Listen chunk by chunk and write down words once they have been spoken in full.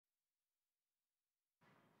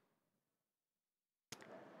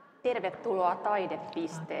Tervetuloa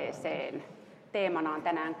Taidepisteeseen. Teemana on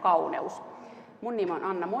tänään kauneus. Mun nimi on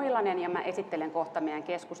Anna Moilanen ja mä esittelen kohta meidän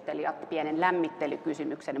keskustelijat pienen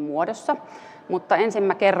lämmittelykysymyksen muodossa. Mutta ensin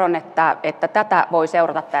mä kerron, että tätä voi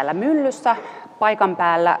seurata täällä Myllyssä paikan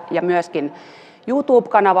päällä ja myöskin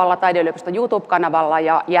Youtube-kanavalla, Taideyliopiston Youtube-kanavalla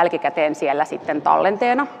ja jälkikäteen siellä sitten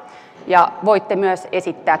tallenteena. Ja voitte myös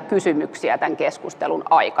esittää kysymyksiä tämän keskustelun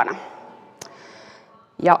aikana.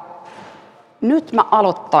 Ja nyt mä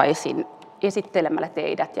aloittaisin esittelemällä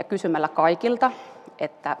teidät ja kysymällä kaikilta,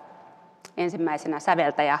 että ensimmäisenä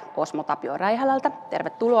säveltäjä Osmo Tapio Räihälältä.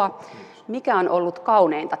 Tervetuloa. Mikä on ollut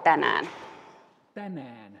kauneinta tänään?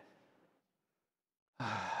 Tänään?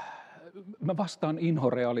 Mä vastaan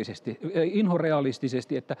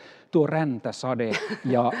inhorealistisesti, että tuo räntäsade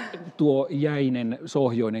ja tuo jäinen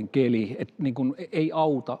sohjoinen keli, että niin kun ei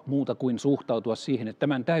auta muuta kuin suhtautua siihen, että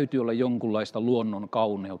tämän täytyy olla jonkunlaista luonnon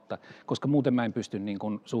kauneutta, koska muuten mä en pysty niin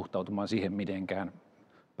kun suhtautumaan siihen mitenkään.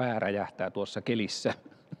 Pää räjähtää tuossa kelissä.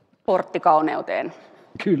 Porttikauneuteen.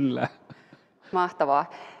 Kyllä. Mahtavaa.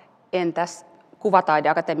 Entäs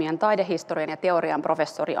Kuvataideakatemian taidehistorian ja teorian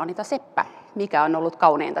professori Anita Seppä? Mikä on ollut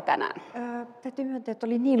kauneinta tänään? Täytyy myöntää, että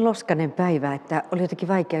oli niin loskainen päivä, että oli jotenkin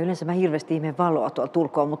vaikea. Yleensä mä hirveästi ihmeen valoa tuolla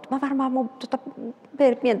ulkoa, mutta mä varmaan mun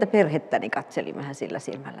pientä perhettäni katselin vähän sillä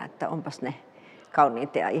silmällä, että onpas ne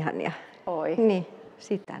kauniita ja ihania. Oi. Niin,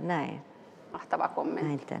 sitä näin. Mahtava kommentti.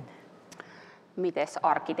 Näin tän. Mites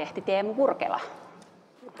arkkitehti Teemu Kurkela?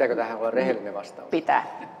 Pitääkö tähän olla rehellinen vastaus? Pitää.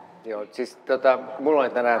 Joo, siis mulla oli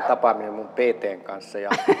tänään tapaaminen mun PT:n kanssa ja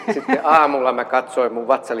sitten aamulla mä katsoin mun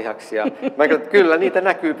vatsalihaksia. Mä kyllä niitä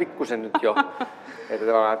näkyy pikkusen nyt jo. Että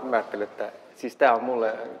mä ajattelin, että siis tää on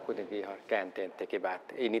mulle kuitenkin ihan käänteen tekevää,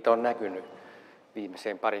 että ei niitä ole näkynyt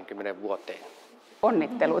viimeiseen 20 vuoteen.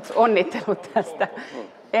 Onnittelut tästä.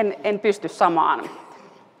 En pysty samaan.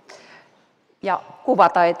 Ja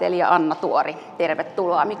kuvataiteilija Anna Tuori,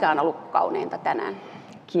 tervetuloa. Mikä on ollut kauneinta tänään?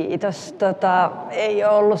 Kiitos. Ei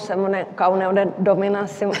ole ollut semmoinen kauneuden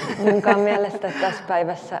dominanssi munkaan mielestä tässä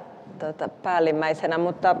päivässä päällimmäisenä,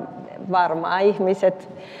 mutta varmaan ihmiset,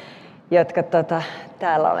 jotka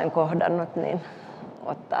täällä olen kohdannut, niin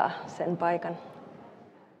ottaa sen paikan.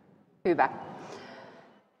 Hyvä.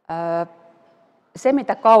 Se,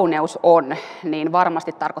 mitä kauneus on, niin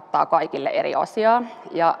varmasti tarkoittaa kaikille eri asiaa.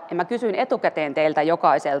 Ja mä kysyin etukäteen teiltä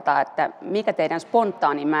jokaiselta, että mikä teidän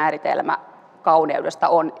spontaani määritelmä kauneudesta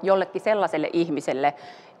on jollekin sellaiselle ihmiselle,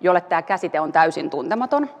 jolle tämä käsite on täysin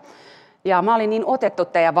tuntematon. Ja mä olin niin otettu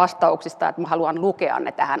teidän vastauksista, että mä haluan lukea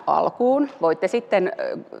ne tähän alkuun. Voitte sitten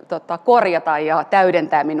korjata ja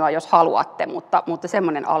täydentää minua, jos haluatte, mutta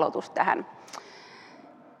semmoinen aloitus tähän.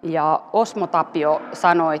 Ja Osmo Tapio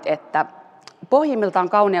sanoit, että pohjimmiltaan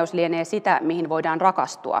kauneus lienee sitä, mihin voidaan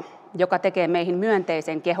rakastua, joka tekee meihin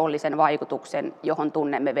myönteisen kehollisen vaikutuksen, johon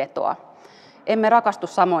tunnemme vetoa. Emme rakastu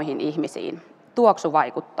samoihin ihmisiin. Tuoksu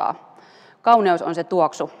vaikuttaa. Kauneus on se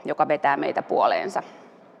tuoksu, joka vetää meitä puoleensa.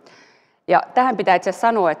 Ja tähän pitää itse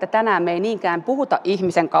sanoa, että tänään me ei niinkään puhuta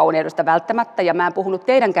ihmisen kauneudesta välttämättä, ja mä en puhunut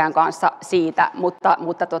teidänkään kanssa siitä, mutta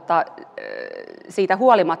siitä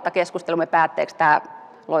huolimatta keskustelumme päätteeksi tämä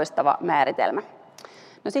loistava määritelmä.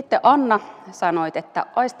 No sitten Anna sanoit, että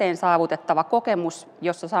aisteen saavutettava kokemus,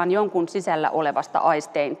 jossa saan jonkun sisällä olevasta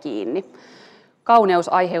aisteen kiinni.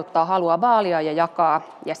 Kauneus aiheuttaa halua vaalia ja jakaa,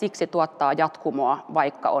 ja siksi tuottaa jatkumoa,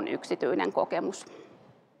 vaikka on yksityinen kokemus.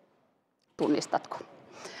 Tunnistatko?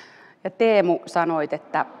 Ja Teemu sanoit,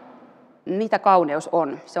 että mitä kauneus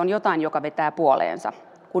on? Se on jotain, joka vetää puoleensa.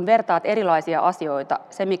 Kun vertaat erilaisia asioita,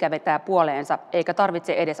 se mikä vetää puoleensa, eikä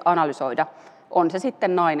tarvitse edes analysoida, on se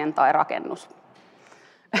sitten nainen tai rakennus.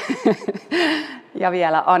 Ja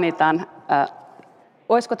vielä Anitan.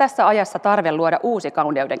 Olisiko tässä ajassa tarve luoda uusi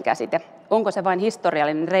kauneuden käsite? Onko se vain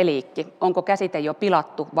historiallinen reliikki? Onko käsite jo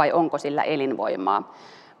pilattu vai onko sillä elinvoimaa?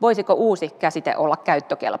 Voisiko uusi käsite olla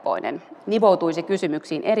käyttökelpoinen? Nivoutuisi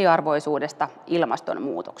kysymyksiin eriarvoisuudesta,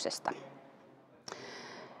 ilmastonmuutoksesta.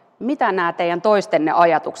 Mitä nämä teidän toistenne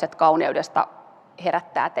ajatukset kauneudesta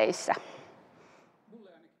herättää teissä?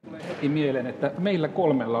 Tulee heti mieleen, että meillä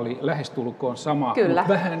kolmella oli lähestulkoon sama, Kyllä.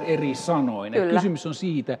 mutta vähän eri sanoin. Kysymys on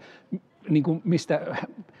siitä, niin kuin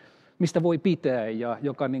mistä voi pitää ja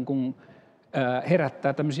joka niin kuin,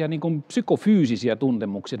 herättää tämmöisiä niin kuin psykofyysisiä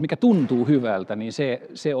tuntemuksia, että mikä tuntuu hyvältä, niin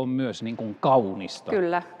se on myös niin kuin kaunista.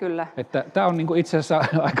 Kyllä, kyllä. Että tämä on niin kuin itse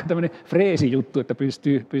asiassa aika tämmöinen freesi juttu, että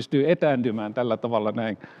pystyy etääntymään tällä tavalla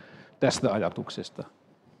näin tästä ajatuksesta.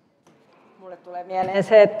 Mulle tulee mieleen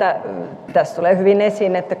se, että tässä tulee hyvin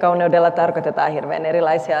esiin, että kauneudella tarkoitetaan hirveän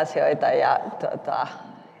erilaisia asioita ja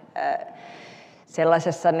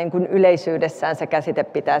sellaisessa niin kuin yleisyydessään se käsite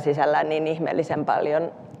pitää sisällään niin ihmeellisen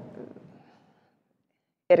paljon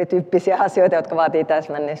erityyppisiä asioita, jotka vaatii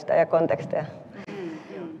täsmennystä ja kontekstia.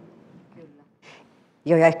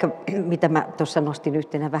 Joo, ja ehkä mitä mä tuossa nostin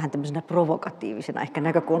yhtenä vähän tämmöisenä provokatiivisena ehkä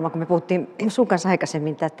näkökulma, kun me puhuttiin sun kanssa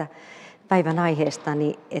aikaisemmin tätä päivän aiheesta,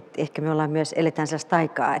 niin ehkä me eletään sellaista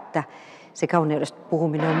aikaa, että se kauneudesta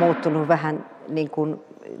puhuminen on muuttunut vähän niin kuin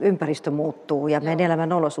ympäristö muuttuu ja meidän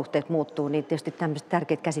elämän olosuhteet muuttuu, niin tietysti tämmöiset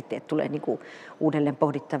tärkeät käsitteet tulee niin kuin uudelleen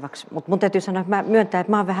pohdittavaksi. Mutta mun täytyy sanoa, että mä myöntän,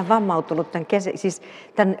 että mä oon vähän vammautunut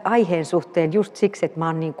tämän aiheen suhteen just siksi, että mä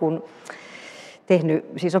oon niin kuin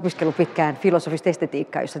opiskellut pitkään filosofista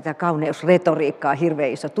estetiikkaa, jossa tämä kauneusretoriikka on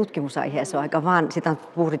hirveän iso tutkimusaihe, se on aika vaan, sitä on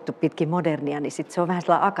puhuttu pitkin modernia, niin sit se on vähän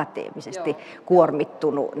sellainen akateemisesti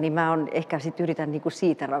kuormittunut, niin mä ehkä yritän niinku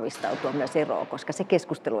siitä ravistautua myös eroon, koska se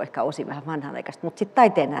keskustelu on ehkä osin vähän vanhanaikaista, mutta sitten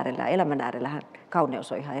taiteen äärellä ja elämän äärellähän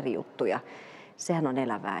kauneus on ihan eri juttu ja sehän on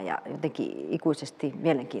elävää ja jotenkin ikuisesti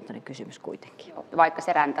mielenkiintoinen kysymys kuitenkin. Vaikka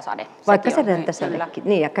se räntäsade. Vaikka se räntäsadekin.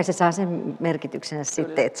 Niin, ja kai se saa sen merkityksenä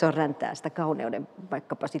sitten, että se on räntää sitä kauneuden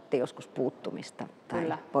vaikkapa sitten joskus puuttumista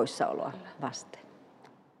tai poissaoloa vasten.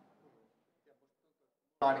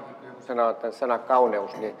 Ainakin kun sanoo tämän sana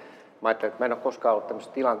kauneus, niin mä ajattelen, että mä en ole koskaan ollut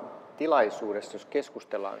tämmöisessä tilaisuudessa, jos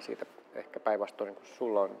keskustellaan siitä ehkä päinvastoin, kun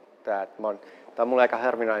sulla on tämä. Tämä on mulle aika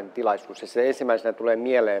harvinainen tilaisuus ja se ensimmäisenä tulee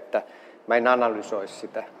mieleen, että mä en analysoisi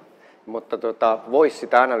sitä, mutta voisi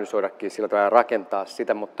sitä analysoidakin sillä tavalla rakentaa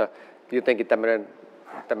sitä, mutta jotenkin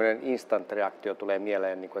tämmöinen instant-reaktio tulee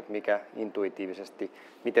mieleen, että mikä intuitiivisesti,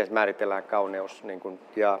 miten määritellään kauneus.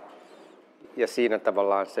 Ja siinä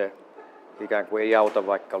tavallaan se ikään kuin ei auta,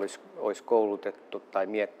 vaikka olisi koulutettu tai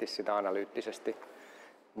miettisi sitä analyyttisesti.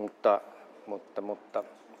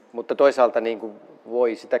 Mutta toisaalta niin kuin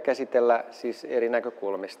voi sitä käsitellä siis eri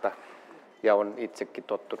näkökulmista. Ja on itsekin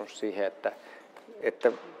tottunut siihen,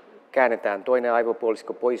 että käännetään toinen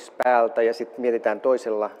aivopuolisko pois päältä ja sitten mietitään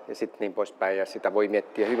toisella ja sitten niin poispäin. Ja sitä voi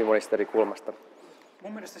miettiä hyvin monesta eri kulmasta.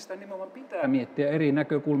 Mun mielestä sitä nimenomaan pitää miettiä eri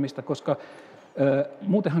näkökulmista, koska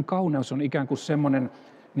muutenhan kauneus on ikään kuin semmoinen,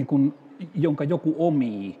 niin kuin, jonka joku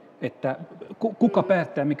omii. Että kuka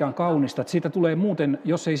päättää, mikä on kaunista. Että siitä tulee muuten,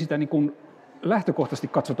 jos ei sitä niin kuin lähtökohtaisesti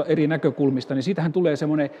katsota eri näkökulmista, niin siitähän tulee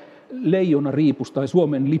semmoinen leijonariipus tai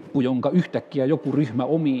Suomen lippu, jonka yhtäkkiä joku ryhmä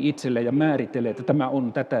omii itselleen ja määrittelee, että tämä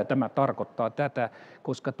on tätä ja tämä tarkoittaa tätä.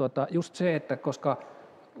 Koska just se, että koska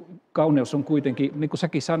kauneus on kuitenkin, niin kuin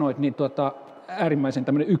säkin sanoit, niin äärimmäisen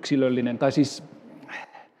tämmöinen yksilöllinen, tai siis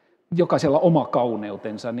jokaisella oma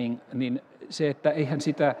kauneutensa, niin se, että eihän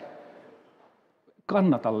sitä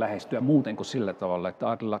kannata lähestyä muuten kuin sillä tavalla, että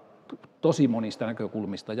ajatellaan tosi monista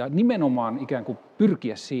näkökulmista ja nimenomaan ikään kuin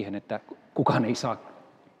pyrkiä siihen, että kukaan ei saa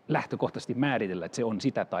lähtökohtaisesti määritellä, että se on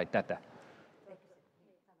sitä tai tätä.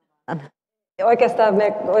 Oikeastaan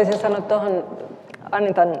voisin sanoa tuohon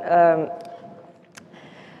Anitan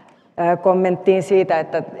kommenttiin siitä,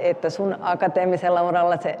 että sun akateemisella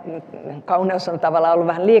uralla se kauneus on tavallaan ollut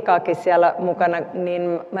vähän liikaakin siellä mukana, niin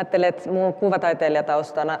mä ajattelen, että mun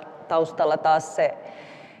kuvataiteilijataustalla taas se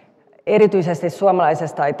erityisesti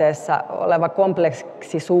suomalaisessa taiteessa oleva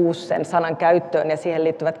kompleksisuus sen sanan käyttöön ja siihen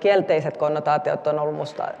liittyvät kielteiset konnotaatiot on ollut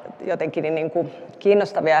musta jotenkin niin kuin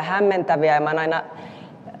kiinnostavia ja hämmentäviä. Ja mä oon aina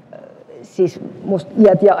siis musta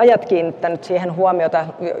iät ja ajat kiinnittänyt siihen huomiota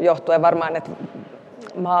johtuen varmaan, että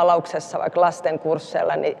maalauksessa vaikka lasten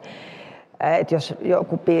kursseilla, niin että jos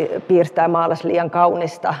joku piirtää maalas liian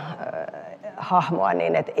kaunista hahmoa,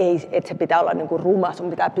 niin että se pitää olla niin kuin ruma, sun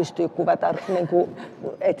pitää pystyä kuvata, niin kuin,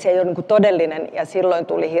 että se ei ole niin kuin todellinen. Ja silloin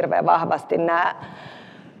tuli hirveän vahvasti nämä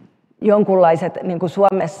jonkunlaiset niin kuin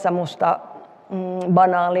Suomessa musta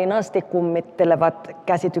banaaliin asti kummittelevat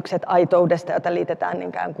käsitykset aitoudesta, jota liitetään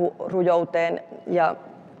ikään kuin rujouteen ja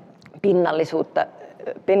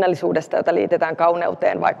pinnallisuudesta, jota liitetään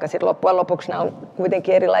kauneuteen, vaikka sitten loppujen lopuksi nämä on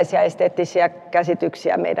kuitenkin erilaisia esteettisiä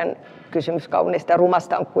käsityksiä. Meidän kysymys kaunista ja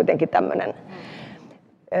rumasta on kuitenkin tämmöinen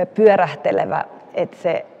pyörähtelevä,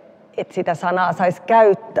 että sitä sanaa saisi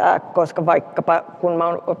käyttää, koska vaikkapa kun mä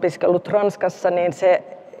oon opiskellut Ranskassa, niin se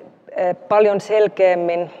paljon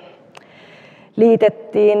selkeämmin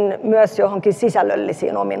liitettiin myös johonkin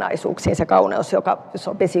sisällöllisiin ominaisuuksiin se kauneus, joka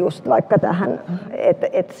sopisi just vaikka tähän,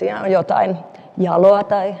 että siinä on jotain jaloa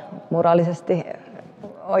tai moraalisesti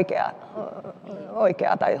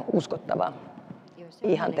oikeaa tai uskottavaa,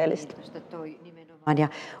 ihanteellista. Ja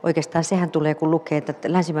oikeastaan sehän tulee, kun lukee,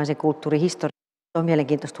 että länsimaisen kulttuurin historia on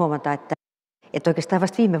mielenkiintoista huomata, että oikeastaan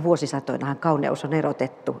vasta viime vuosisatoinahan kauneus on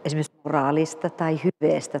erotettu esimerkiksi moraalista tai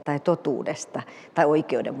hyveestä tai totuudesta tai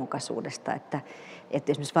oikeudenmukaisuudesta. Että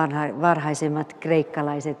Että esimerkiksi varhaisemmat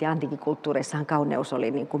kreikkalaiset ja antiikkikulttuureissahan kauneus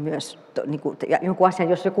oli niin kuin myös, niin kuin,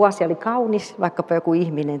 jos joku asia oli kaunis, vaikkapa joku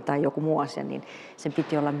ihminen tai joku muu asia, niin sen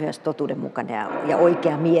piti olla myös totuudenmukainen ja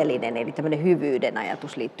oikeamielinen, eli tämmöinen hyvyyden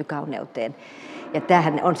ajatus liittyy kauneuteen. Ja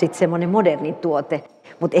tämähän on sitten semmoinen moderni tuote.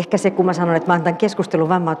 Mutta ehkä se, kun mä sanon, että mä oon tämän keskustelun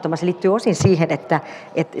vammauttamaan, se liittyy osin siihen, että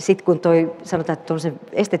sitten kun sanotaan, että tuollaisen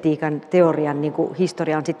estetiikan teorian niin kuin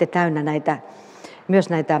historia on sitten täynnä myös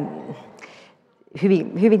näitä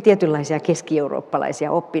hyvin tietynlaisia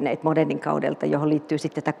keski-eurooppalaisia oppineita modernin kaudelta, johon liittyy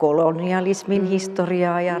sitten tätä kolonialismin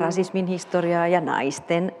historiaa ja rasismin historiaa ja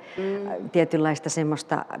naisten tietynlaista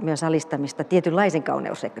semmoista myös alistamista, tietynlaisen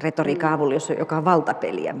kauneusretoriikan avulla, joka on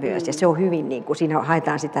valtapeliä myös. Ja se on hyvin, niin kuin, siinä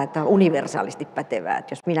haetaan sitä, että on universaalisti pätevää.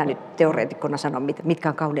 Että jos minä nyt teoreetikkona sanon, mitkä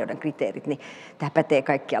on kauneuden kriteerit, niin tämä pätee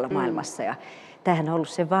kaikkialla maailmassa. Ja tämähän on ollut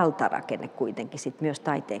se valtarakenne kuitenkin sit myös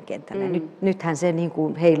taiteen kentällä. Nythän se niin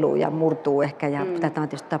kuin heiluu ja murtuu ehkä, ja tätä on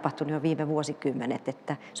tietysti tapahtunut jo viime vuosikymmenet,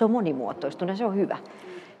 että se on monimuotoistunut ja se on hyvä.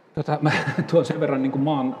 Mä tuon sen verran niin kuin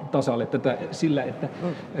maan tasalle tätä sillä, että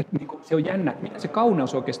niin kuin se on jännä, mitä se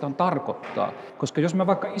kauneus oikeastaan tarkoittaa. Koska jos mä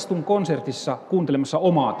vaikka istun konsertissa kuuntelemassa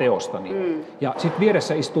omaa teostani, ja sitten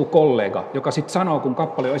vieressä istuu kollega, joka sitten sanoo, kun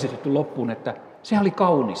kappale on esitetty loppuun, että sehän oli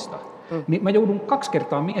kaunista. Niin mä joudun 2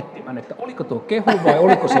 kertaa miettimään, että oliko tuo kehu vai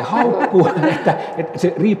oliko se haukku. että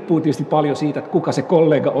se riippuu tietysti paljon siitä, että kuka se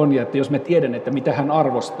kollega on ja että jos mä tiedän, että mitä hän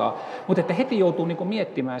arvostaa. Mutta että heti joutuu niinku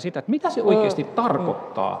miettimään sitä, että mitä se oikeasti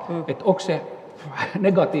tarkoittaa. Että onko se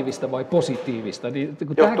negatiivista vai positiivista. Niin,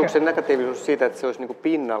 johtuuko se negatiivisuus siitä, että se olisi niinku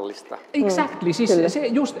pinnallista? Exactly. Siis se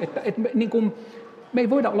just, että niinku, me ei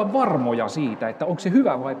voida olla varmoja siitä, että onko se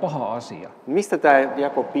hyvä vai paha asia. Mistä tämä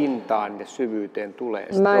jako pintaan ja syvyyteen tulee?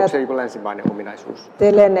 Onko se joku länsimainen ominaisuus?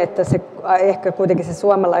 Ajattelen, että se, ehkä kuitenkin se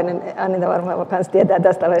suomalainen, Anita varmaan kanssa tietää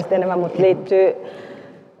tästä enemmän, mutta liittyy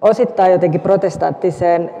osittain jotenkin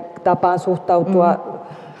protestanttiseen tapaan suhtautua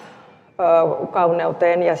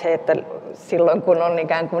kauneuteen ja se, että silloin kun on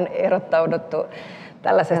ikään kuin erottauduttu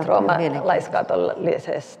tällaisesta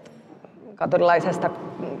roomalaiskatolilaisesta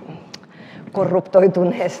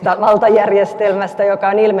korruptoituneesta valtajärjestelmästä, joka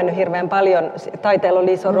on ilmennyt hirveän paljon. Taiteella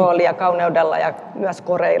oli iso rooli ja kauneudella ja myös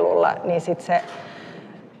koreilulla, niin sitten se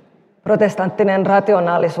protestanttinen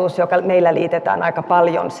rationaalisuus, joka meillä liitetään aika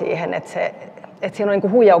paljon siihen, että siinä on niin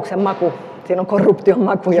kuin huijauksen maku, siinä on korruption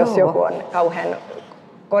maku, jos joku on kauhean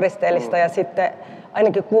koristeellista. Ja sitten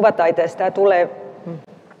ainakin kuvataiteesta tämä tulee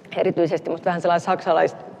erityisesti musta vähän sellainen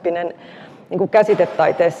saksalaispinen niin kuin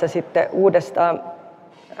käsitetaiteessa sitten uudestaan,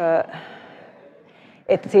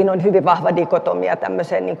 että siinä on hyvin vahva dikotomia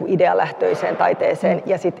tämmöiseen niin kuin idealähtöiseen taiteeseen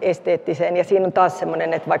ja sitten esteettiseen. Ja siinä on taas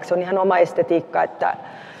semmoinen, että vaikka se on ihan oma estetiikka, että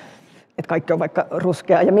kaikki on vaikka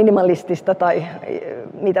ruskeaa ja minimalistista tai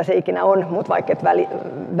mitä se ikinä on, mutta vaikka että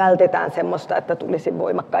vältetään semmoista, että tulisi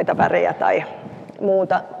voimakkaita värejä tai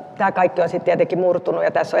muuta. Tämä kaikki on sitten tietenkin murtunut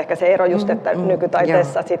ja tässä on ehkä se ero just, että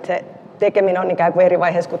nykytaiteessa sit se tekeminen on ikään kuin eri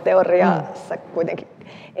vaiheessa kuin teoriassa kuitenkin.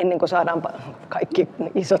 Ennen kuin saadaan kaikki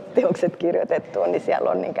isot teokset kirjoitettua, niin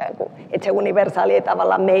siellä on ikään kuin, että se universaali ei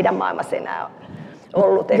tavallaan meidän maailmassa enää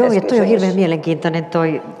ollut edes Joo, ja kysymys. toi on hirveän mielenkiintoinen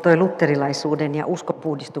toi luterilaisuuden ja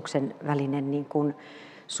uskonpuhdistuksen välinen niin kuin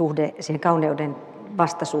suhde siihen kauneuden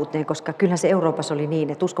vastaisuuteen, koska kyllähän se Euroopassa oli niin,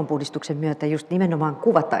 että uskonpuhdistuksen myötä just nimenomaan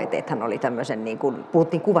kuvataiteethan oli tämmöisen, niin kuin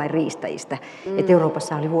puhuttiin kuvainriistäjistä, että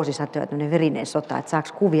Euroopassa oli vuosisatoja tämmöinen verinen sota, että saako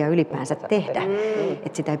kuvia ylipäänsä tehdä,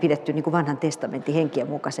 että sitä ei pidetty niin kuin vanhan testamentin henkien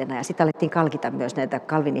mukaisena, ja sitten alettiin kalkita myös näitä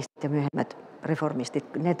kalvinistit ja myöhemmät reformistit,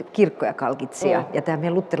 näitä kirkkoja kalkitsia, ja tämä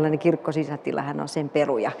meidän luterilainen kirkko sisätilahan on sen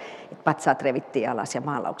peruja, että patsaat revittiin alas ja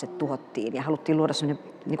maalaukset tuhottiin, ja haluttiin luoda semmoinen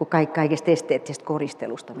niin kuin kaikesta esteettisestä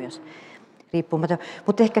koristelusta myös riippumaton.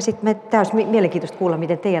 Mutta ehkä sitten tämä olisi mielenkiintoista kuulla,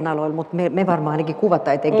 miten teidän aloilla, mutta me varmaan ainakin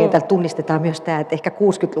kuvataiteen kentällä tunnistetaan myös tämä, että ehkä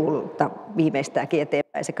 60-luvulta viimeistäänkin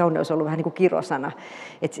eteenpäin se kauneus on ollut vähän niin kuin kirosana.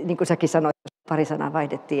 Että niin kuin säkin sanoit, pari sanaa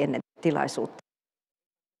vaihdettiin ennen tilaisuutta.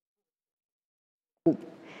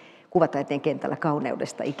 Kuvataiteen kentällä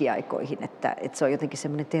kauneudesta ikiaikoihin, että se on jotenkin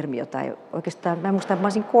semmoinen termi, jota ei oikeastaan, mä en muista, että mä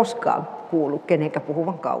olisin koskaan kuullut kenenkään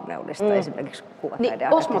puhuvan kauneudesta, esimerkiksi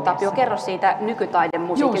kuvataideakatemiassa. Osmo Tapio, kerro siitä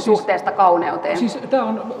nykytaidemusiikin suhteesta kauneuteen. Siis tämä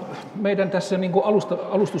on meidän tässä niin kuin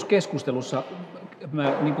alustuskeskustelussa,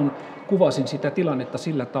 mä niin kuin kuvasin sitä tilannetta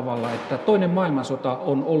sillä tavalla, että toinen maailmansota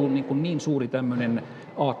on ollut niin suuri tämmöinen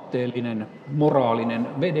aatteellinen, moraalinen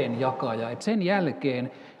vedenjakaja, että sen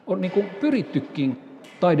jälkeen on niin kuin pyrittykin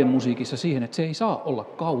taidemusiikissa siihen, että se ei saa olla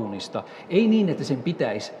kaunista. Ei niin, että sen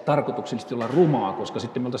pitäisi tarkoituksellisesti olla rumaa, koska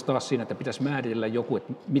sitten me oltaisiin taas siinä, että pitäisi määritellä joku,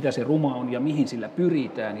 että mitä se ruma on ja mihin sillä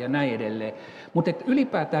pyritään ja näin edelleen. Mutta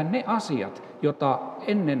ylipäätään ne asiat,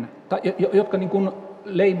 jotka niin kuin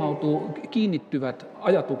kiinnittyvät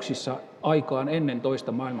ajatuksissa aikaan ennen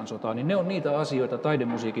toista maailmansotaa, niin ne on niitä asioita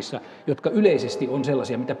taidemusiikissa, jotka yleisesti on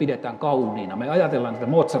sellaisia, mitä pidetään kauniina. Me ajatellaan, että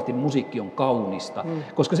Mozartin musiikki on kaunista,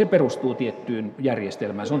 koska se perustuu tiettyyn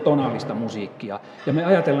järjestelmään, se on tonaalista musiikkia. Ja me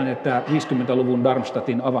ajatellaan, että 50-luvun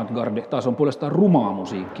Darmstadtin avantgarde taas on puolestaan rumaa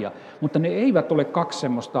musiikkia, mutta ne eivät ole kaksi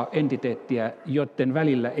semmoista entiteettiä, joiden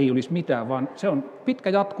välillä ei olisi mitään, vaan se on pitkä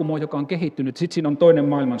jatkumo, joka on kehittynyt. Sitten siinä on toinen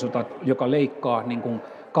maailmansota, joka leikkaa niin kuin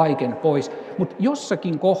kaiken pois, mutta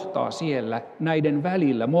jossakin kohtaa siellä näiden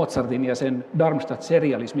välillä, Mozartin ja sen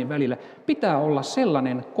Darmstadt-serialismin välillä, pitää olla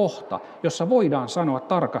sellainen kohta, jossa voidaan sanoa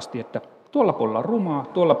tarkasti, että tuolla puolella on rumaa,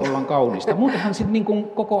 tuolla puolella on kaunista. Muutenhan sitten niin kuin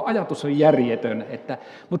koko ajatus on järjetön.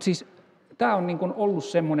 Mutta siis tämä on niin kuin ollut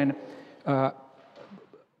semmoinen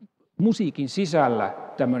musiikin sisällä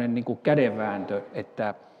tämmöinen niin kuin kädenvääntö,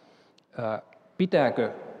 että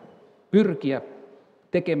pitääkö pyrkiä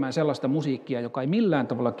tekemään sellaista musiikkia, joka ei millään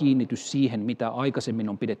tavalla kiinnity siihen, mitä aikaisemmin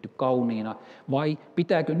on pidetty kauniina, vai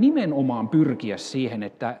pitääkö nimenomaan pyrkiä siihen,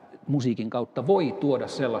 että musiikin kautta voi tuoda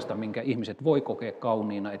sellaista, minkä ihmiset voi kokea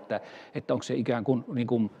kauniina, että onko se ikään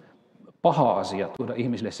kuin paha asia tuoda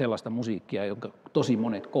ihmisille sellaista musiikkia, jonka tosi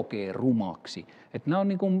monet kokee rumaksi. Että nämä on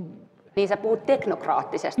niin sä puhut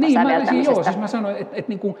teknokraattisesta säveltämisestä. Joo, siis mä sanoin, että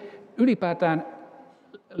niin kuin ylipäätään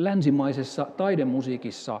länsimaisessa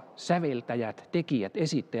taidemusiikissa säveltäjät, tekijät,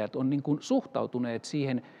 esittäjät on niin kuin suhtautuneet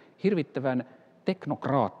siihen hirvittävän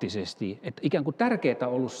teknokraattisesti, että ikään kuin tärkeää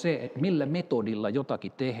on ollut se, että millä metodilla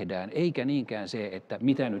jotakin tehdään, eikä niinkään se, että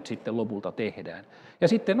mitä nyt sitten lopulta tehdään. Ja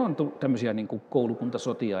sitten on tämmöisiä niin kuin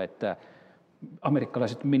koulukuntasotia, että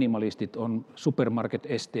amerikkalaiset minimalistit on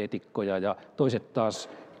supermarket-esteetikkoja ja toiset taas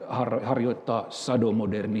harjoittaa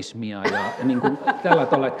sadomodernismia ja niin kuin tällä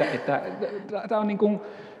tavalla, että tämä on niin kuin,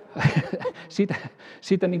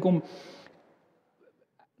 siitä niin kuin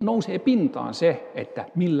nousee pintaan se, että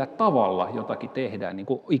millä tavalla jotakin tehdään niin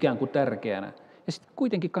kuin ikään kuin tärkeänä. Ja sitten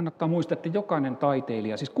kuitenkin kannattaa muistaa, että jokainen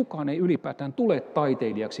taiteilija, siis kukaan ei ylipäätään tule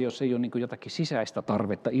taiteilijaksi, jos ei ole niin kuin jotakin sisäistä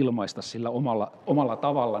tarvetta ilmaista sillä omalla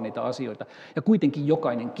tavalla niitä asioita. Ja kuitenkin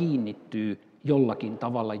jokainen kiinnittyy jollakin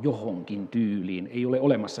tavalla johonkin tyyliin. Ei ole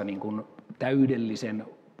olemassa niin kuin täydellisen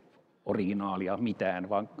originaalia mitään,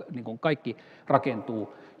 vaan niin kuin kaikki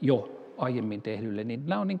rakentuu jo aiemmin tehdylle. Niin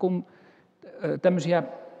nämä on niin kuin tämmöisiä,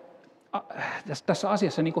 tässä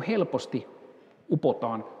asiassa niin kuin helposti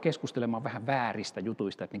upotaan keskustelemaan vähän vääristä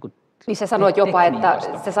jutuista. Että niin sä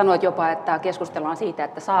sanoit jopa, että keskustellaan siitä,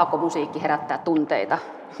 että saako musiikki herättää tunteita.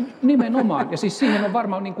 Nimenomaan. Ja siis siihen on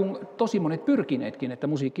varmaan niin kuin tosi monet pyrkineetkin, että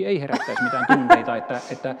musiikki ei herättäisi mitään tunteita,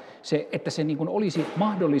 että se niin kuin olisi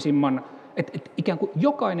mahdollisimman, että ikään kuin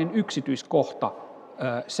jokainen yksityiskohta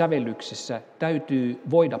sävellyksessä täytyy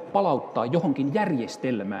voida palauttaa johonkin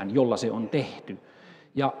järjestelmään, jolla se on tehty.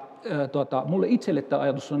 Ja mulle itselle tämä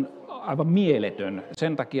ajatus on aivan mieletön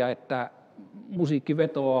sen takia, että musiikki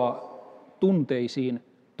vetoaa tunteisiin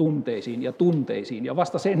ja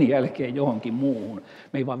vasta sen jälkeen johonkin muuhun.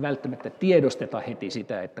 Me ei vaan välttämättä tiedosteta heti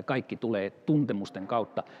sitä, että kaikki tulee tuntemusten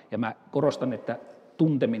kautta. Ja mä korostan, että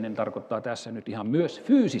tunteminen tarkoittaa tässä nyt ihan myös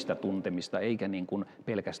fyysistä tuntemista, eikä niin kuin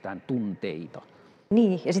pelkästään tunteita.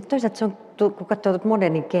 Niin, ja sitten toisaalta se on, kun katsoo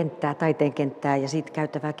modernin kenttää, taiteen kenttää ja siitä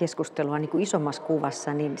käytävää keskustelua niin kuin isommassa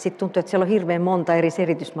kuvassa, niin sitten tuntuu, että siellä on hirveän monta eri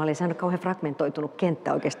selitysmalleja. Se on kauhean fragmentoitunut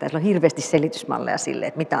kenttä oikeastaan. Siellä on hirveästi selitysmalleja sille,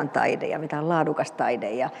 että mitä on taide ja mitä on laadukas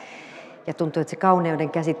taide. Ja tuntuu, että se kauneuden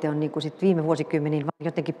käsite on niin kuin sit viime vuosikymmeniin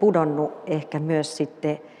jotenkin pudonnut. Ehkä myös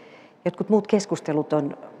sitten jotkut muut keskustelut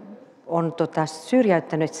on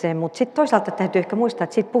syrjäyttänyt sen, mutta sitten toisaalta täytyy ehkä muistaa,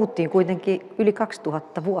 että siitä puhuttiin kuitenkin yli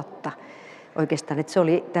 2000 vuotta. Oikeastaan, että se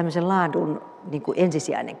oli tämmöisen laadun niin kuin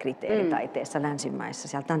ensisijainen kriteeri taiteessa länsimaissa,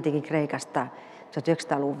 sieltä antiikin Kreikasta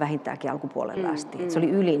 1900-luvun vähintäänkin alkupuolella asti. Että se oli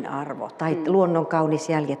ylin arvo, tai luonnon kaunis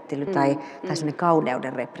jäljittely tai sellainen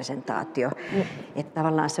kauneuden representaatio. Että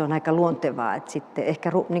tavallaan se on aika luontevaa, että sitten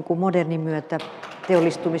ehkä niin kuin modernin myötä,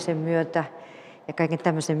 teollistumisen myötä ja kaiken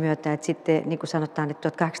tämmöisen myötä, että sitten niin kuin sanotaan, että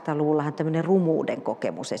 1800-luvullahan tämmöinen rumuuden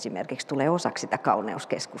kokemus esimerkiksi tulee osaksi sitä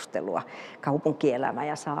kauneuskeskustelua. Kaupunkielämä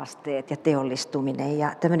ja saasteet ja teollistuminen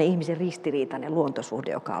ja tämmöinen ihmisen ristiriitainen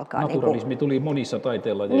luontosuhde, joka alkaa... Naturalismi tuli monissa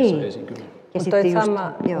taiteenlajeissa esiin kyllä. Ja sitten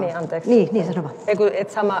sama,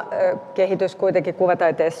 sama kehitys kuitenkin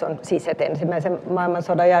kuvataiteessa on siis, että ensimmäisen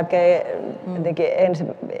maailmansodan jälkeen jotenkin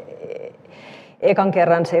ekan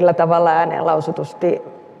kerran sillä tavalla ääneen lausutusti,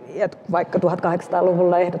 ja vaikka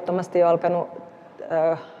 1800-luvulla ehdottomasti jo alkanut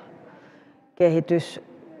kehitys,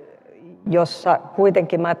 jossa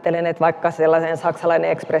kuitenkin mä ajattelen, että vaikka sellainen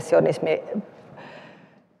saksalainen ekspressionismi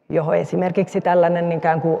johon esimerkiksi tällainen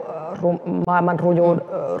ikään kuin maailman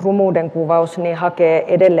rumuuden kuvaus niin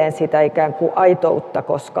hakee edelleen sitä ikään kuin aitoutta,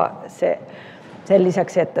 koska sen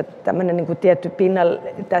lisäksi, että tämmöinen niin kuin tietty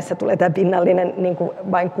tässä tulee tämä pinnallinen niin kuin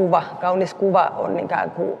vain kuva, kaunis kuva on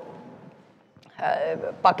ikään kuin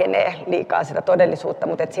pakenee liikaa sitä todellisuutta,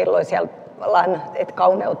 mutta silloin siellä että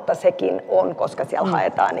kauneutta sekin on, koska siellä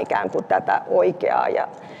haetaan ikään kuin tätä oikeaa ja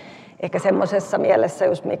ehkä semmoisessa mielessä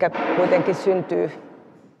just mikä kuitenkin syntyy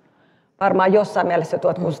varmaan jossain mielessä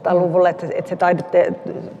 1600-luvulla, että se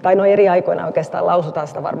eri aikoina oikeastaan lausutaan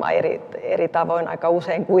sitä varmaan eri tavoin aika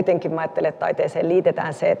usein. Kuitenkin mä ajattelen, että taiteeseen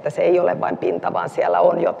liitetään se, että se ei ole vain pinta, vaan siellä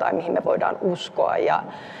on jotain, mihin me voidaan uskoa. Ja,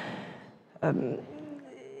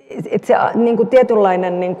 että se niin kuin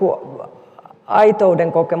tietynlainen niin kuin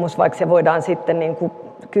aitouden kokemus, vaikka se voidaan sitten niin kuin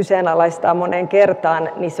kyseenalaistaa moneen kertaan,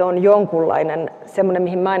 niin se on jonkunlainen semmoinen,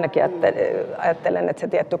 mihin mä ainakin ajattelen, että se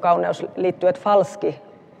tietty kauneus liittyy, että falski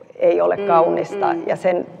ei ole kaunista. Ja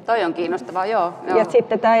toi on kiinnostavaa, joo. Ja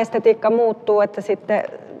sitten tämä estetiikka muuttuu, että sitten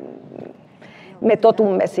me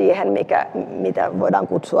totumme siihen, mitä voidaan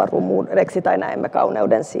kutsua rumuudeksi tai näemme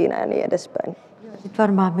kauneuden siinä ja niin edespäin. Sitten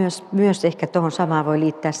varmaan myös ehkä tuohon samaan voi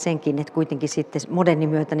liittää senkin, että kuitenkin sitten modernin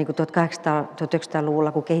myötä niin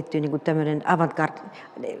 1800-1900-luvulla, kun kehittyy niin kuin tämmöinen avantgarde,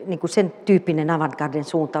 niin kuin sen tyyppinen avantgarden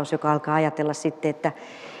suuntaus, joka alkaa ajatella sitten, että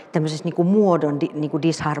tämmöisessä niin kuin muodon niin kuin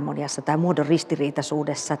disharmoniassa tai muodon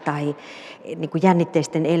ristiriitaisuudessa tai niin kuin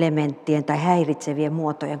jännitteisten elementtien tai häiritsevien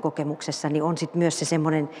muotojen kokemuksessa, niin on sitten myös se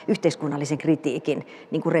semmoinen yhteiskunnallisen kritiikin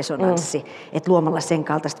niin kuin resonanssi, että luomalla sen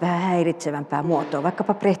kaltaista vähän häiritsevämpää muotoa,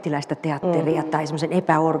 vaikkapa brechtiläistä teatteria tai semmoisen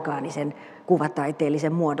epäorgaanisen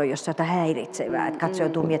kuvataiteellisen muodon, jossa on jotain häiritsevää, että katsoja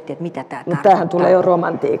joutuu miettimään, että mitä tämä tarkoittaa. Tämähän tulee jo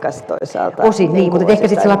romantiikasta toisaalta. Osin niin, mutta ehkä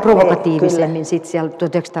sitten sellainen provokatiivisemmin sitten siellä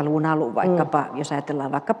 1900-luvun alun vaikkapa, jos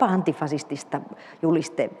ajatellaan vaikkapa antifasistista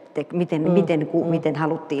julistetta, miten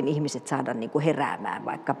haluttiin ihmiset saada niin kuin heräämään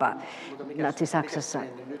vaikkapa Natsi-Saksassa.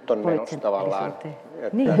 Nyt on menossa tavallaan.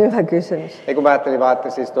 Niin. Hyvä kysymys. Ei kun mä ajattelin vaan, että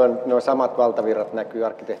siis nuo samat valtavirrat näkyy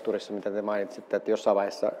arkkitehtuurissa, mitä te mainitsitte, että jossain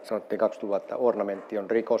vaiheessa sanottiin 2000, että ornamentti on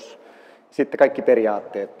rikos. Sitten kaikki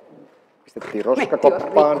periaatteet pistettiin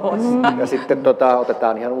roskakoppaan ja sitten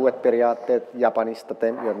otetaan ihan uudet periaatteet Japanista,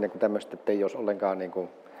 tämmöistä, että ei ole ollenkaan niin kuin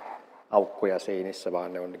aukkoja seinissä,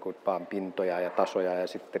 vaan ne on niin kuin vaan pintoja ja tasoja ja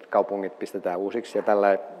sitten kaupungit pistetään uusiksi ja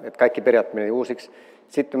tällä, että kaikki periaatteet meni uusiksi.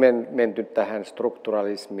 Sitten on menty tähän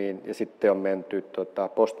strukturalismiin ja sitten on menty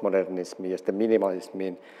postmodernismiin ja sitten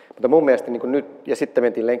minimalismiin. Mutta mun mielestä niin kuin nyt, ja sitten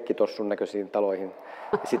mentiin lenkkitossun näköisiin taloihin.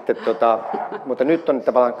 Ja sitten, mutta nyt on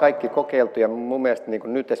tavallaan kaikki kokeiltu ja mun mielestä niin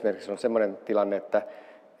kuin nyt esimerkiksi on semmoinen tilanne, että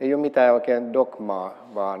ei ole mitään oikein dogmaa,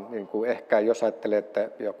 vaan niin kuin ehkä jos ajattelee, että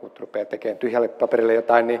joku rupeaa tekemään tyhjälle paperille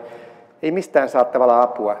jotain, niin ei mistään saa tavallaan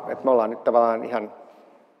apua. Että me ollaan nyt tavallaan ihan,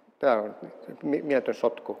 tämä on mieletön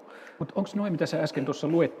sotku. Mutta onko noin, mitä sä äsken tuossa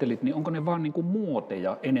luettelit, niin onko ne vaan niinku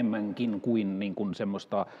muoteja enemmänkin kuin niinku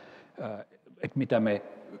semmoista, että mitä me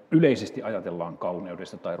yleisesti ajatellaan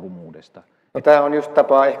kauneudesta tai rumuudesta? No, tämä on just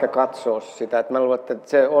tapa ehkä katsoa sitä, että mä luulen, että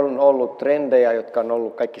se on ollut trendejä, jotka on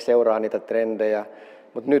ollut, kaikki seuraa niitä trendejä,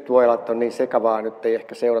 mutta nyt voi olla, että on niin sekavaa, nyt ei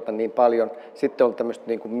ehkä seurata niin paljon. Sitten on tämmöistä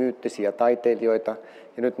niin kuin myyttisiä taiteilijoita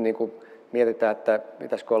ja nyt niin kuin mietitään, että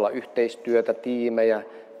pitäisikö olla yhteistyötä, tiimejä,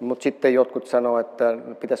 mutta sitten jotkut sanoo, että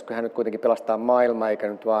pitäisiköhän nyt kuitenkin pelastaa maailma eikä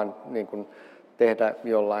nyt vaan niin kuin tehdä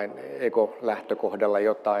jollain ego-lähtökohdalla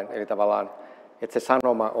jotain. Eli tavallaan, että se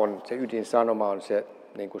sanoma on, se ydinsanoma on se,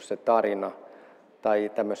 niin kuin se tarina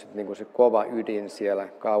tai tämmöiset niin kuin se kova ydin siellä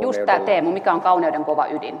kauneudella. Just tämä Teemu, mikä on kauneuden kova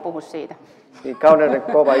ydin? Puhu siitä. Niin, kauneuden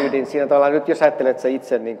kova ydin. Siinä tavallaan nyt jos ajattelet, että sä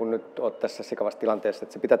itse niin kuin nyt oot tässä sekavassa tilanteessa,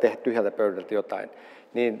 että se pitää tehdä tyhjältä pöydältä jotain,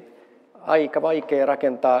 niin aika vaikea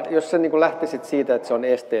rakentaa. Jos sä niin kuin lähtisit siitä, että se on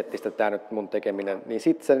esteettistä tämä nyt mun tekeminen, niin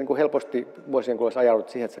sitten sä niin kuin helposti vuosien kuluessa ajaudut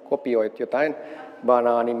siihen, että sä kopioit jotain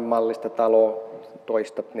banaanin mallista taloa,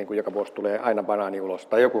 toista, niin kuin joka vuosi tulee aina banaani ulos,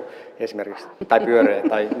 tai joku esimerkiksi, tai pyöreä,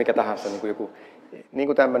 tai mikä tahansa, niin kuin joku, niin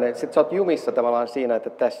kuin tämmöinen. Sitten sä oot jumissa tavallaan siinä, että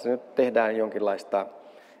tässä nyt tehdään jonkinlaista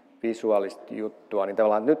visuaalista juttua, niin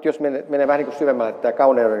tavallaan nyt jos menee vähän niin kuin syvemmälle, että tämä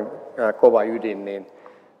kauneuden kova ydin, niin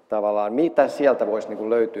tavallaan mitä sieltä voisi niin kuin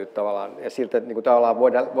löytyä tavallaan, ja siltä niin kuin tavallaan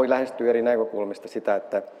voi lähestyä eri näkökulmista sitä,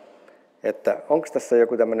 että onko tässä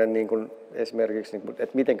joku tämmöinen niin kuin esimerkiksi, niin kuin,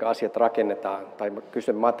 että miten asiat rakennetaan, tai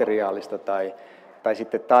kyse materiaalista, tai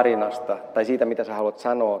sitten tarinasta, tai siitä, mitä sä haluat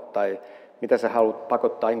sanoa, tai mitä sä haluat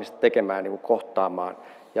pakottaa ihmiset tekemään, niin kuin kohtaamaan,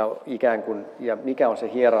 ja ikään kuin, ja mikä on se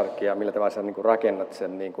hierarkia, millä tavalla sä niin kuin rakennat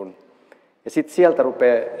sen. Niin kuin. Ja sitten sieltä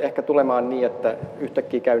rupeaa ehkä tulemaan niin, että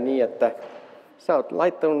yhtäkkiä käy niin, että sä oot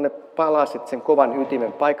laittanut ne palasit sen kovan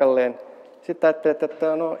ytimen paikalleen, sitten ajattelet,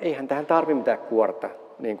 että no eihän tähän tarvitse mitään kuorta,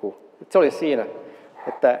 niin kuin, että se oli siinä.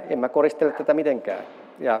 että en mä koristele tätä mitenkään.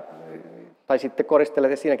 Tai sitten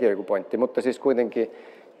koristelet, ja siinäkin on joku pointti, mutta siis kuitenkin,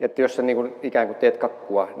 että jos sä niin kuin ikään kuin teet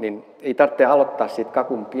kakkua, niin ei tarvitse aloittaa siitä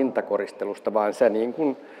kakun pintakoristelusta, vaan sä niin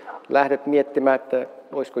kuin lähdet miettimään, että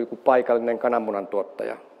olisiko joku paikallinen kananmunan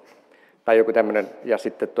tuottaja tai joku tämmöinen, ja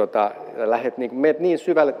sitten lähdet meet niin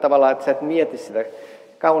syvälle tavallaan, että sä et mieti sitä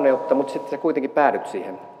kauneutta, mutta sitten sä kuitenkin päädyt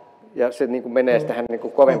siihen, ja se niin kuin menee tähän niin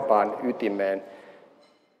kuin kovempaan ytimeen.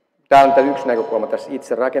 Tämä on yksi näkökulma tässä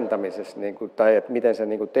itse rakentamisessa, niin kuin, tai että miten se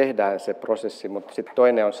niin kuin tehdään se prosessi, mutta sitten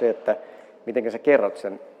toinen on se, että miten sä kerrot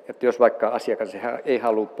sen. Että jos vaikka asiakas ei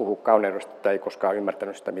halua puhua kauneudesta tai ei koskaan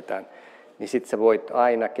ymmärtänyt sitä mitään, niin sitten sä voit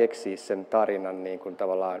aina keksiä sen tarinan, niin kuin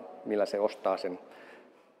tavallaan, millä se ostaa sen.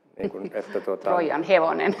 Niin kuin, että, Trojan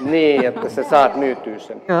hevonen. Niin, että sä saat myytyä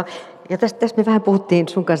sen. Joo. Ja tästä me vähän puhuttiin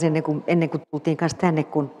sun kanssa ennen kuin tultiin kanssa tänne,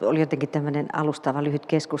 kun oli jotenkin tämmöinen alustava lyhyt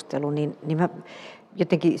keskustelu, niin mä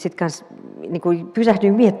jotenkin sitten kanssa niin kuin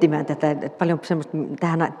pysähdyin miettimään tätä, että paljon semmoista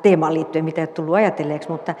tähän teemaan liittyen, mitä ei ole tullut ajatelleeksi,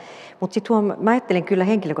 mutta sitten mä ajattelen kyllä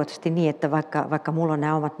henkilökohtaisesti niin, että vaikka mulla on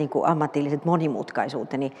nämä omat niin kuin ammatilliset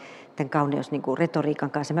monimutkaisuuteni tämän kauneus niin kuin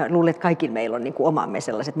retoriikan kanssa, mä luulen, että kaikilla meillä on niin kuin omamme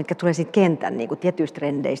sellaiset, mitkä tulee siitä kentän niin kuin tietyistä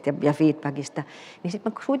trendeistä ja feedbackista, niin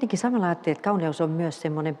sitten mä kuitenkin samalla ajattelen, että kauneus on myös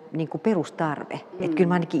semmoinen niin kuin perustarve. Että kyllä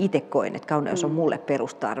mä ainakin itse koen, että kauneus on mulle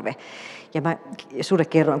perustarve. Ja mä sulle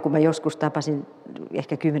kerroin, kun mä joskus tapasin,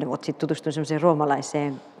 ehkä 10 vuotta sitten tutustuin semmoiseen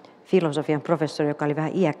roomalaiseen filosofian professori, joka oli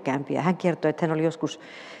vähän iäkkäämpi. Ja hän kertoi, että hän oli joskus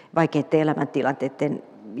vaikeiden elämäntilanteiden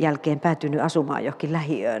jälkeen päätynyt asumaan johonkin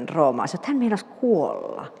lähiöön Roomaan. Että hän meinasi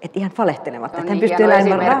kuolla, että ihan valehtelematta, että hän pystyi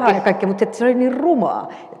elämään rahaa ja kaikkea, mutta että se oli niin rumaa,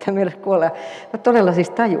 että hän meinasi kuolla. Mä todella siis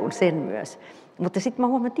tajun sen myös. Mutta sitten mä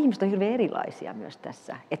huomaan, että ihmiset on hirveän erilaisia myös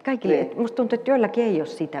tässä. Että kaikille, niin. Musta tuntuu, että joillakin ei ole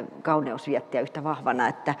sitä kauneusviettiä yhtä vahvana.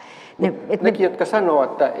 Että nekin, jotka sanoo,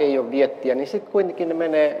 että ei ole viettiä, niin sitten kuitenkin ne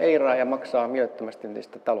menee Eiraan ja maksaa mielettömästi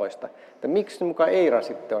niistä taloista. Että miksi mukaan Eira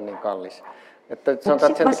sitten on niin kallis?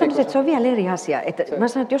 Mä sanoisin, että se on vielä eri asia. Mä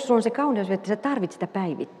sanon, että jos sulla on se kauneusvietti, sä tarvit sitä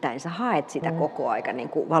päivittäin, sä haet sitä koko aika niin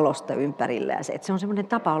kuin valosta ympärillä. Että se on semmoinen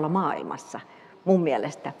tapa olla maailmassa, mun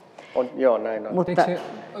mielestä. Joo, näin on. Mutta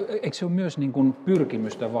eikö se ole myös niin kuin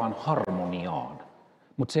pyrkimystä vaan harmoniaan?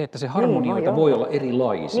 Mutta se, että se harmonioita voi olla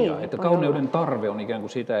erilaisia. Että kauneuden tarve on ikään kuin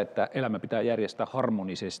sitä, että elämä pitää järjestää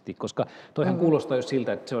harmonisesti, koska toihan kuulostaa jo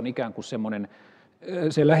siltä, että se on ikään kuin semmoinen,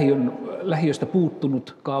 se lähiöstä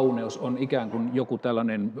puuttunut kauneus on ikään kuin joku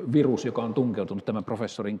tällainen virus, joka on tunkeutunut tämän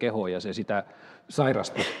professorin kehoon ja se sitä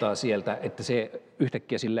sairastuttaa sieltä, että se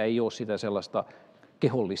yhtäkkiä sillä ei ole sitä sellaista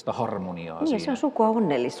kehollista harmoniaa niin, siinä. Se on sukua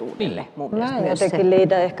onnellisuudelle mun mielestä. Mä jotenkin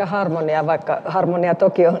liitän ehkä harmoniaa, vaikka harmonia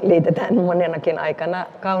toki liitetään monenakin aikana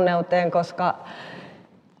kauneuteen, koska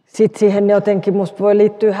sitten siihen jotenkin musta voi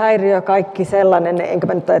liittyä häiriö kaikki sellainen, enkä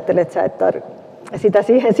mä nyt ajattele, että sä et sitä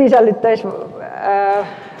siihen sisällyttäisi,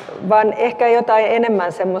 vaan ehkä jotain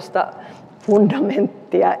enemmän semmoista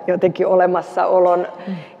fundamenttia jotenkin olemassaolon,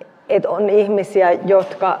 että on ihmisiä,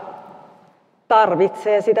 jotka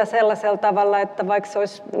tarvitsee sitä sellaisella tavalla, että vaikka se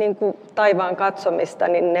olisi niin kuin taivaan katsomista,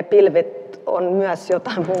 niin ne pilvit on myös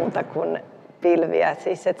jotain muuta kuin pilviä.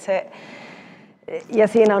 Siis, että se, ja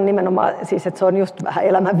siinä on nimenomaan, siis, että se on just vähän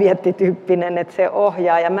elämänviettityyppinen, että se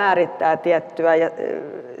ohjaa ja määrittää tiettyä ja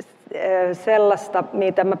sellaista,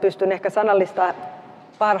 mitä mä pystyn ehkä sanallistamaan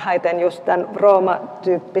parhaiten just tämän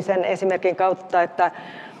Rooma-tyyppisen esimerkin kautta, että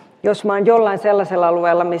jos mä oon jollain sellaisella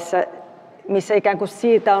alueella, missä ikään kuin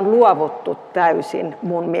siitä on luovuttu täysin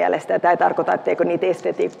mun mielestä. Tämä ei tarkoita, etteikö niitä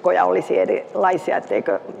estetiikkoja olisi erilaisia,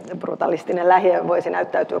 etteikö brutalistinen lähiö voisi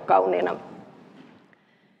näyttäytyä kauniina.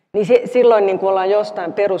 Niin silloin niin kuin ollaan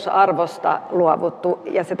jostain perusarvosta luovuttu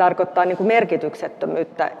ja se tarkoittaa niin kuin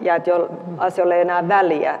merkityksettömyyttä ja että asioilla ei enää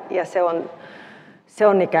väliä ja se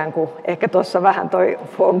on ikään kuin, ehkä tuossa vähän toi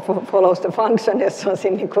form follows the function, jos on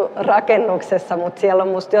siinä niin kuin rakennuksessa, mutta siellä on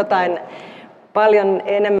musta jotain paljon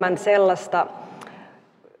enemmän sellaista,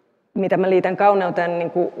 mitä mä liitän kauneuteen,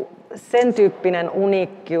 niin kuin sen tyyppinen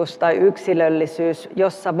uniikkius tai yksilöllisyys,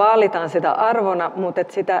 jossa vaalitaan sitä arvona, mutta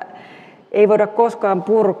että sitä ei voida koskaan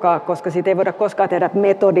purkaa, koska siitä ei voida koskaan tehdä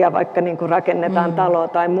metodia, vaikka niin kuin rakennetaan taloa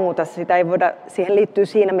tai muuta. Sitä ei voida, siihen liittyy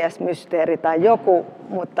siinä mielessä mysteeri tai joku,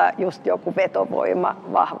 mutta just joku vetovoima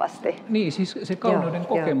vahvasti. Niin, siis se kauneuden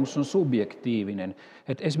kokemus on subjektiivinen.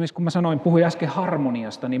 Et esimerkiksi kun mä puhuin äsken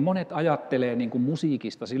harmoniasta, niin monet ajattelee niin kuin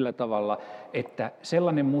musiikista sillä tavalla, että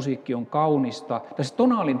sellainen musiikki on kaunista. Tässä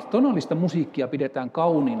tonaalista musiikkia pidetään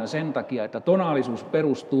kauniina sen takia, että tonaalisuus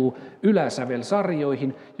perustuu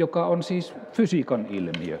yläsävelsarjoihin, joka on siis fysiikan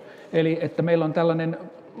ilmiö. Eli että meillä on tällainen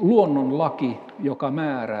luonnonlaki, joka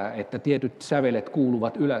määrää, että tietyt sävelet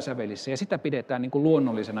kuuluvat yläsävelissä, ja sitä pidetään niin kuin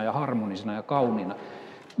luonnollisena ja harmonisena ja kauniina.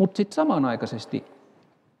 Mutta sitten samanaikaisesti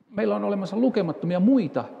meillä on olemassa lukemattomia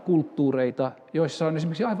muita kulttuureita, joissa on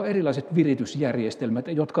esimerkiksi aivan erilaiset viritysjärjestelmät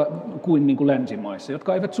kuin länsimaissa,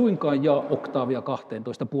 jotka eivät suinkaan jaa oktaavia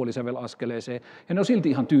 12 puolisävelaskeleeseen, ja ne on silti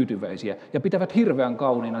ihan tyytyväisiä ja pitävät hirveän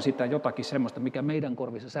kauniina sitä jotakin semmoista, mikä meidän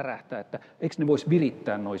korvissa särähtää, että eikö ne voisi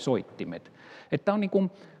virittää nuo soittimet. Että on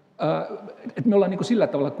että me ollaan sillä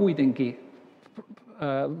tavalla kuitenkin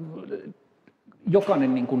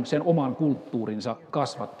jokainen sen oman kulttuurinsa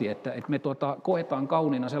kasvatti, että me koetaan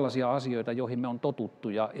kauniina sellaisia asioita, joihin me on totuttu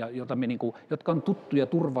ja jotka on tuttuja,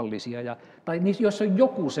 turvallisia, tai niissä, joissa on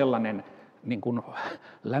joku sellainen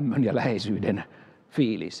lämmön ja läheisyyden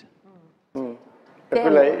fiilis. Ja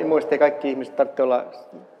kyllä muista kaikki ihmiset tarvitsee olla,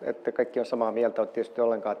 että kaikki on samaa mieltä, on tietysti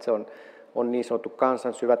ollenkaan, että se on niin sanottu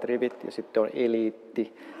kansan syvät rivit ja sitten on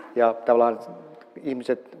eliitti ja tavallaan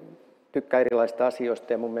ihmiset tykkää erilaisista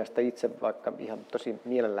asioista ja mun mielestä itse vaikka ihan tosi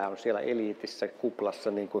mielellään on siellä eliitissä,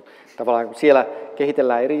 kuplassa, niin kuin, tavallaan siellä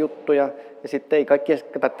kehitellään eri juttuja ja sitten ei kaikki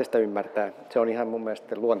tarvitse sitä ymmärtää. Se on ihan mun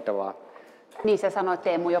mielestä luontevaa. Niin sä sanoit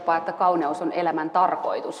Teemu jopa, että kauneus on elämän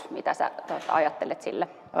tarkoitus. Mitä sä ajattelet sille?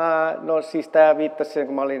 No siis tämä viittasi siihen,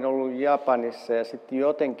 kun mä olin ollut Japanissa ja sitten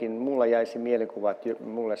jotenkin mulla jäisi mielikuva, että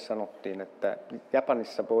mulle sanottiin, että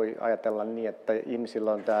Japanissa voi ajatella niin, että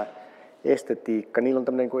ihmisillä on tämä estetiikka, niillä on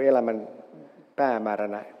tämmöinen niin elämän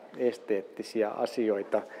päämääränä esteettisiä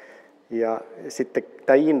asioita. Ja sitten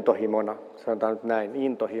tämä intohimona, sanotaan nyt näin,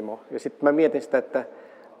 intohimo. Ja sitten mä mietin sitä, että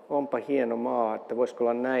onpa hieno maa, että voisiko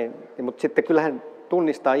olla näin. Mutta sitten kyllähän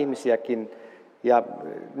tunnistaa ihmisiäkin, ja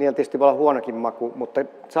niillä tietysti voi olla huonokin maku, mutta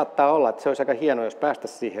saattaa olla, että se olisi aika hienoa, jos päästä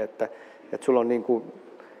siihen, että sulla on niin kuin,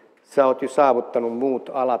 sä oot jo saavuttanut muut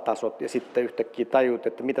alatasot ja sitten yhtäkkiä tajuut,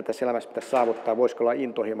 että mitä tässä elämässä pitäisi saavuttaa, voisiko olla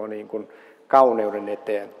intohimo niin kuin kauneuden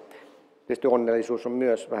eteen. Tietysti onnellisuus on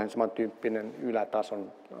myös vähän samantyyppinen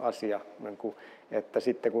ylätason asia, niin kuin, että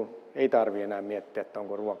sitten kun ei tarvitse enää miettiä, että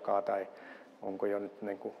onko ruokaa tai onko jo nyt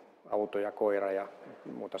niin kuin auto ja koira ja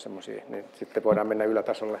muuta semmoisia, niin sitten voidaan mennä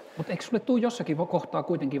ylätasolle. Mutta eikö sulle tule jossakin kohtaa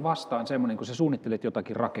kuitenkin vastaan semmoinen, kun sä suunnittelet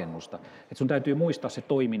jotakin rakennusta, että sun täytyy muistaa se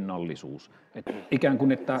toiminnallisuus. Et ikään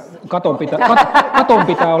kuin, että katon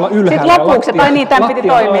pitää olla ylhäällä. Sitten lopuksi, tai niin tämän piti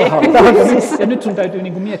toimia. Ja nyt sun täytyy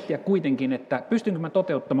niinku miettiä kuitenkin, että pystynkö mä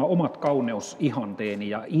toteuttamaan omat kauneusihanteeni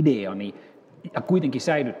ja ideani ja kuitenkin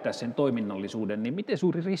säilyttää sen toiminnallisuuden, niin miten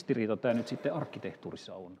suuri ristiriita tämä nyt sitten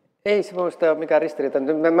arkkitehtuurissa on? Ei se voi ole mikään ristiriita.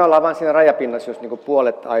 Me ollaan vain siinä rajapinnassa, jos niin kuin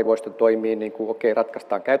puolet aivoista toimii, niin kuin okei,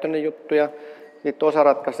 ratkaistaan käytännön juttuja, sitten osa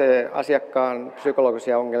ratkaisee asiakkaan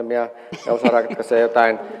psykologisia ongelmia ja osa ratkaisee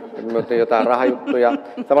jotain rahajuttuja.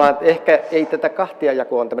 Tavallaan, että ehkä ei tätä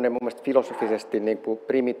kahtiajakoa on tämmöinen mun mielestä filosofisesti niin kuin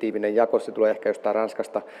primitiivinen jako, se tulee ehkä jostain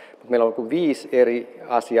Ranskasta, mutta meillä on 5 eri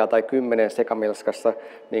asiaa tai 10 sekamelskassa,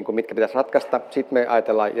 niin kuin mitkä pitäisi ratkaista. Sitten me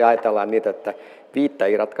ajatellaan niitä, että 5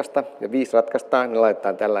 ei ratkaista ja 5 ratkaistaan, niin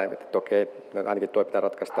laitetaan tällainen, että okei, ainakin tuo pitää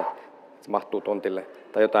ratkaista, se mahtuu tontille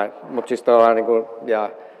tai jotain. Mutta siis niin kuin, ja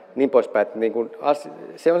niin poispäin, että niin kuin,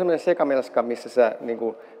 se on semmoinen sekamelska, missä sä niin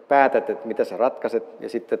kuin päätät, että mitä sä ratkaiset, ja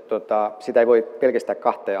sitten sitä ei voi pelkästään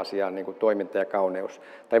 2 asiaan, niin kuin toiminta ja kauneus.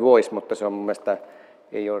 Tai voisi, mutta se on mun mielestä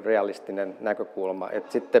ei ole realistinen näkökulma.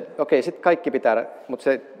 Sitten kaikki pitää, mutta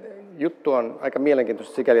se juttu on aika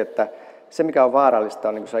mielenkiintoista sikäli, että se mikä on vaarallista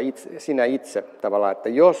on niin kuin sinä itse tavallaan, että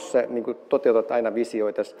jos sä niin kuin toteutat aina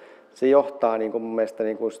visioita, se johtaa niin kuin mun mielestä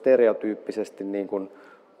niin kuin stereotyyppisesti niin kuin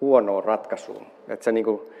huonoon ratkaisuun. Että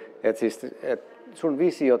sun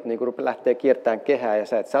visiot niin kuin lähtee kiertämään kehää ja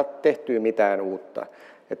sä et saa tehtyä mitään uutta.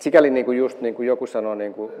 Et sikäli niin kuin just niin kuin joku sanoi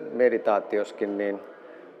niin kuin meditaatioskin, niin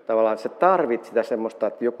tavallaan sä tarvit sitä semmoista,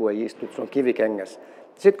 että joku ei istu, että sulla on kivikengäs.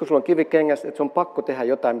 Sitten kun sulla on kivikengäs, että sun on pakko tehdä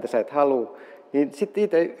jotain, mitä sä et halua, niin sitten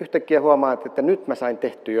itse yhtäkkiä huomaat, että nyt mä sain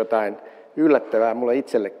tehtyä jotain yllättävää mulle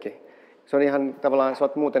itsellekin. Se on ihan tavallaan, sä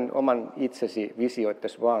oot muuten oman itsesi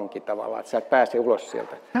visioittesi vanki tavallaan, että sä et pääse ulos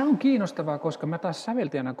sieltä. Tämä on kiinnostavaa, koska mä taas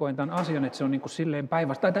säveltäjänä koen tämän asian, että se on niin kuin silleen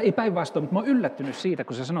päinvastoin, tai ei päinvastoin, mutta mä oon yllättynyt siitä,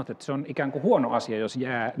 kun sä sanot, että se on ikään kuin huono asia, jos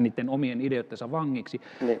jää niiden omien ideoittensa vangiksi.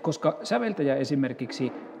 Niin. Koska säveltäjä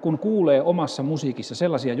esimerkiksi, kun kuulee omassa musiikissa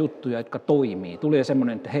sellaisia juttuja, jotka toimii, tulee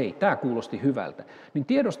semmoinen, että hei, tämä kuulosti hyvältä, niin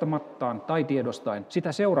tiedostamattaan tai tiedostaen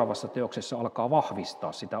sitä seuraavassa teoksessa alkaa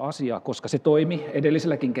vahvistaa sitä asiaa, koska se toimi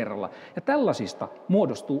edelliselläkin kerralla. Ja tällaisista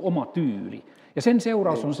muodostuu oma tyyli. Ja sen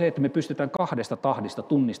seuraus on se, että me pystytään 2 tahdista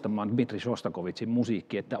tunnistamaan Dmitri Shostakovičin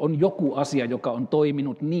musiikki, että on joku asia, joka on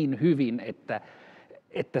toiminut niin hyvin,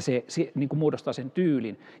 että se niin kuin muodostaa sen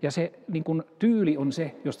tyylin. Ja se niin kuin, tyyli on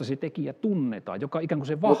se, josta se tekijä tunnetaan, joka ikään kuin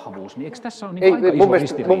se vahvuus. Niin eikö tässä ole niin aika iso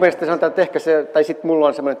ristiriita? Mun mielestä sanotaan, että ehkä se, tai sitten mulla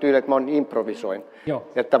on semmoinen tyyli, että mä improvisoin. Joo.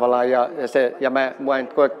 Ja tavallaan, mua en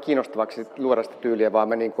koe kiinnostavaksi luoda sitä tyyliä, vaan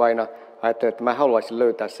mä niin kuin ajattelin, että mä haluaisin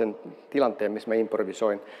löytää sen tilanteen, missä mä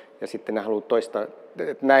improvisoin, ja sitten ne haluaa toistaa.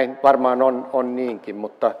 Näin varmaan on niinkin,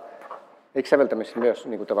 mutta eikö säveltämisessä myös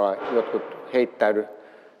niin kuin tavallaan jotkut heittäydy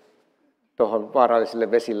tuohon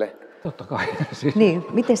vaarallisille vesille? Totta kai. Niin,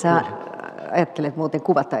 miten sä ajattelet muuten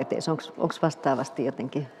kuvataiteessa? Onko vastaavasti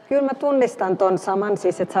jotenkin? Kyllä mä tunnistan ton saman,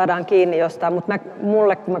 siis että saadaan kiinni jostain, mutta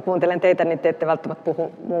mulle kun mä kuuntelen teitä, niin te ette välttämättä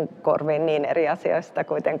puhu mun korviin niin eri asioista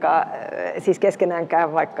kuitenkaan, siis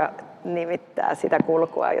keskenäänkään, vaikka nimittää sitä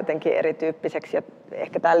kulkua jotenkin erityyppiseksi. Ja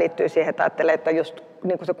ehkä tämä liittyy siihen, että ajattelee, että just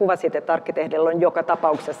niin kuin sä kuvasit, että arkkitehdillä on joka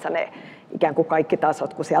tapauksessa ne ikään kuin kaikki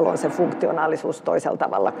tasot, kun siellä on se funktionaalisuus toisella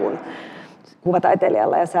tavalla kuin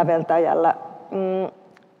kuvataiteilijalla ja säveltäjällä.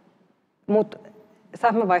 Mutta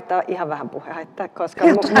saanko mä vaihtaa ihan vähän puheaihetta, koska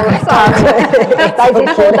mulla saa. Tai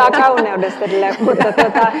siis puhutaan kauneudesta. Mutta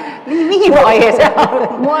mihin aiheeseen?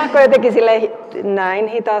 Mua alkoi jotenkin näin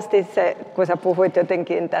hitaasti se, kun sä puhuit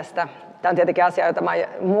jotenkin tästä. Tämä on tietenkin asia, jota mä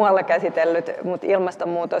oon muualla käsitellyt, mutta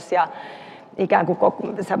ilmastonmuutos ja ikään kuin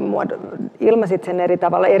sä ilmaisit sen eri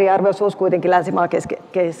tavalla, eriarvoisuus, kuitenkin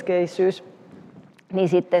länsimaalaiskeskeisyys. Niin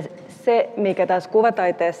sitten se, mikä tässä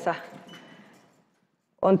kuvataiteessa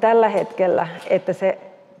on tällä hetkellä, että se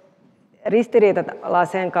ristiriita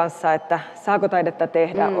sen kanssa, että saako taidetta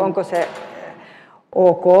tehdä, onko se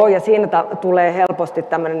ok, ja siinä tulee helposti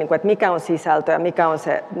tämmöinen, että mikä on sisältö ja mikä on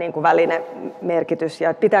se välinemerkitys,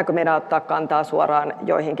 ja pitääkö meidän ottaa kantaa suoraan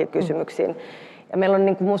joihinkin kysymyksiin. Ja meillä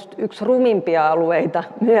on musta yksi rumimpia alueita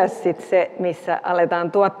myös sit se, missä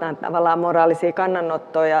aletaan tuottaa tavallaan moraalisia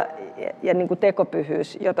kannanottoja ja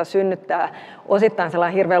tekopyhyys, jota synnyttää osittain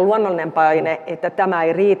sellainen hirveän luonnollinen paine, että tämä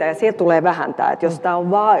ei riitä ja sieltä tulee vähentää. Että jos tämä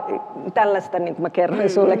on vaan tällaista, niin kuin mä kerroin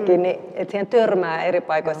sullekin, niin että siihen törmää eri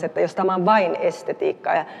paikoissa, että jos tämä on vain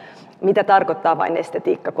estetiikka ja mitä tarkoittaa vain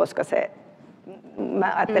estetiikka, koska se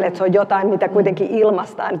mä ajattelen, että se on jotain, mitä kuitenkin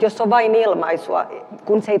ilmaistaan. Jos se on vain ilmaisua,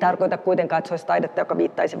 kun se ei tarkoita kuitenkaan, että se olisi taidetta, joka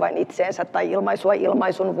viittaisi vain itseensä tai ilmaisua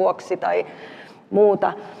ilmaisun vuoksi tai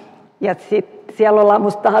muuta. Ja sitten siellä ollaan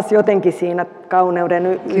musta taas jotenkin siinä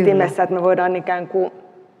kauneuden ytimessä, että me voidaan ikään kuin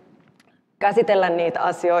käsitellä niitä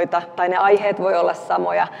asioita, tai ne aiheet voi olla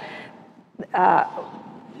samoja.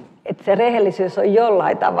 Että se rehellisyys on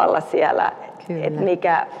jollain tavalla siellä, että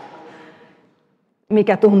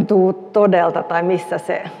mikä tuntuu todelta tai missä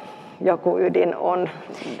se joku ydin on.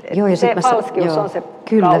 Joo, ja se falskius on se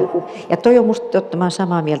kauhu. Ja toi on musta totta, mä oon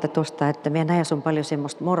samaa mieltä tuosta, että meidän ajassa on paljon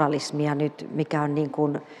semmoista moralismia nyt, mikä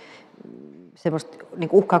on semmoista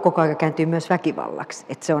uhkaa koko ajan kääntyy myös väkivallaksi.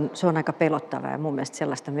 Että se on aika pelottavaa ja mun mielestä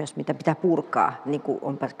sellaista myös, mitä pitää purkaa, niin kuin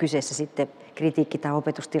onpa kyseessä sitten kritiikki tai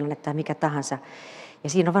opetustilanne tai mikä tahansa. Ja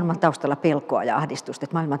siinä on varmaan taustalla pelkoa ja ahdistusta,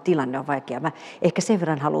 että maailman tilanne on vaikea. Mä ehkä sen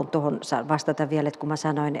verran haluan tuohon vastata vielä, että kun mä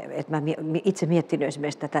sanoin, että mä itse miettinyt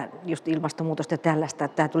esimerkiksi tätä just ilmastonmuutosta ja tällaista,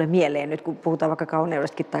 että tämä tulee mieleen nyt, kun puhutaan vaikka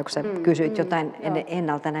kauneudestakin tai kun sä kysyit jotain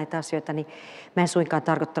ennalta näitä asioita, niin mä en suinkaan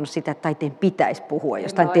tarkoittanut sitä, että taiteen pitäisi puhua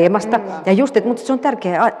jostain teemasta. Ja just, mutta se on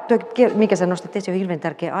tärkeä, mikä sä nostat esiin, on hirveän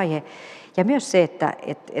tärkeä aihe. Ja myös se, että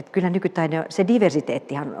kyllä nykytaide, se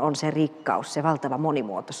diversiteettihan on se rikkaus, se valtava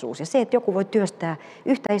monimuotoisuus. Ja se, että joku voi työstää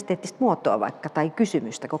yhtä esteettistä muotoa vaikka tai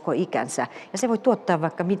kysymystä koko ikänsä. Ja se voi tuottaa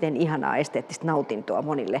vaikka miten ihanaa esteettistä nautintoa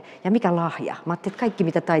monille. Ja mikä lahja. Mä ajattelin, että kaikki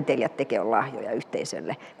mitä taiteilijat tekee on lahjoja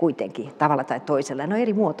yhteisölle kuitenkin tavalla tai toisella. Ne on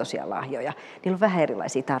eri muotoisia lahjoja. Niillä on vähän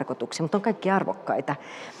erilaisia tarkoituksia, mutta on kaikki arvokkaita.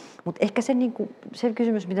 Mutta ehkä se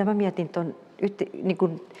kysymys, mitä mä mietin, tämä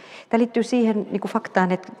liittyy siihen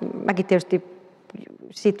faktaan, että mäkin tietysti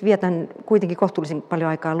vietän kuitenkin kohtuullisen paljon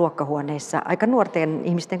aikaa luokkahuoneissa aika nuorten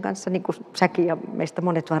ihmisten kanssa, niin kuin säkin ja meistä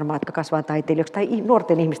monet varmaan, jotka kasvaa taiteilijoiksi, tai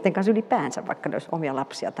nuorten ihmisten kanssa ylipäänsä, vaikka ne olisi omia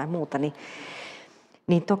lapsia tai muuta,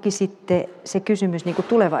 niin toki sitten se kysymys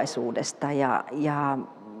tulevaisuudesta ja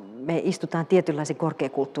me istutaan tietynlaisen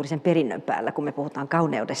korkeakulttuurisen perinnön päällä, kun me puhutaan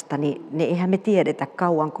kauneudesta, niin eihän me tiedetä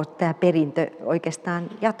kauanko tämä perintö oikeastaan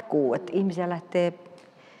jatkuu. Että ihmisiä lähtee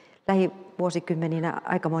lähivuosikymmeninä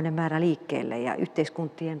aikamoinen määrä liikkeelle ja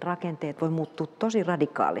yhteiskuntien rakenteet voi muuttua tosi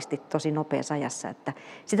radikaalisti, tosi nopeassa ajassa. Että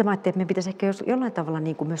sitä mä ajattelin, että meidän pitäisi ehkä jollain tavalla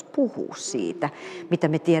myös puhua siitä, mitä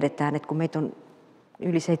me tiedetään, että kun meitä on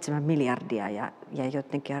yli 7 miljardia ja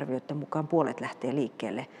joidenkin arvioiden mukaan puolet lähtee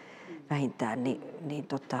liikkeelle vähintään, niin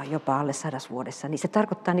jopa alle 100 vuodessa. Niin se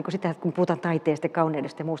tarkoittaa sitä, että kun puhutaan taiteesta,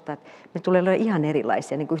 kauneudesta ja muusta, että me tulee olla ihan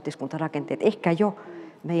erilaisia yhteiskuntarakenteet, ehkä jo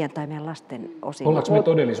meidän tai meidän lasten osin. Ollaanko me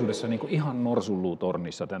todellisuudessa ihan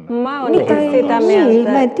norsunluutornissa tänne? Mä oon sitä mieltä.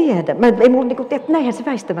 Niin, mä en tiedä. Näinhän se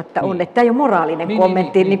väistämättä on, että tämä ei ole moraalinen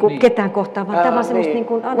kommentti ketään kohtaan, vaan tämä on semmoista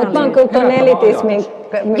analyysiä. Mutta mä oon kyllä tuon elitismin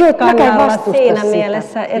kannalla siinä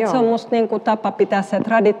mielessä, että se on musta tapa pitää se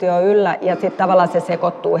traditio yllä ja sitten tavallaan se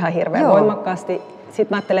sekoittuu ihan hirveän voimakkaasti sitten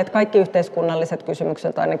mä ajattelen, että kaikki yhteiskunnalliset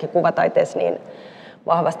kysymykset ainakin kuvataiteessa niin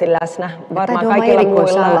vahvasti läsnä. Varmaan kaikilla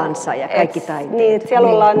erikoisalansa ja kaikki taiteet. Niin, siellä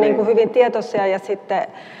ollaan niin kuin hyvin tietoisia ja sitten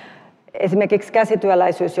esimerkiksi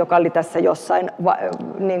käsityöläisyys, joka oli tässä jossain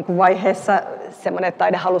niin kuin vaiheessa semmoinen, että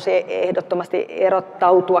taide halusi ehdottomasti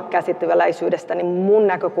erottautua käsityöläisyydestä, niin mun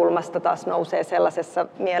näkökulmasta taas nousee sellaisessa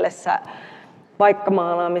mielessä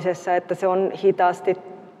paikkamaalaamisessa, että se on hitaasti,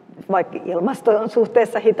 vaikka ilmaston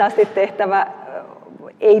suhteessa hitaasti tehtävä,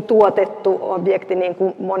 ei tuotettu objekti niin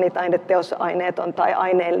kuin monitaideteos aineeton tai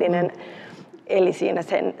aineellinen, eli siinä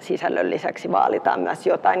sen sisällön lisäksi vaalitaan myös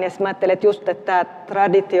jotain. Ja mä ajattelen, että just että tämä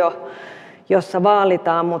traditio, jossa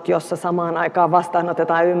vaalitaan, mutta jossa samaan aikaan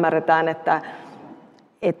vastaanotetaan ja ymmärretään, että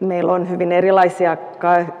meillä on hyvin erilaisia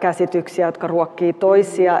käsityksiä, jotka ruokkii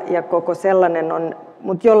toisia, ja koko sellainen on,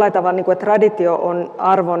 mutta jollain tavalla niin kuin, että traditio on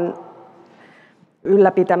arvon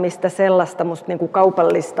ylläpitämistä sellaista musta niin kuin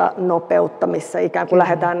kaupallista nopeutta, missä ikään kuin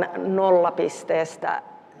lähdetään nollapisteestä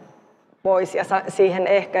pois. Ja siihen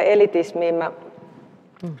ehkä elitismiin,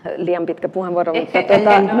 liian pitkä puheenvuoro, mutta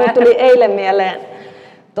minulle tuli eilen mieleen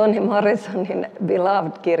Toni Morrisonin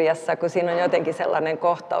Beloved-kirjassa, kun siinä on jotenkin sellainen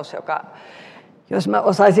kohtaus, joka, jos mä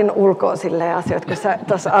osaisin ulkoa silleen asioita, kun sä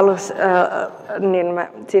tuossa alussa, niin mä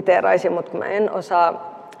siteeraisin, mutta kun mä en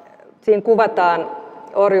osaa. Siinä kuvataan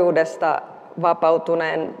orjuudesta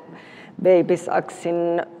vapautuneen Baby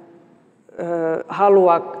Saxin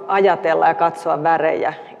halua ajatella ja katsoa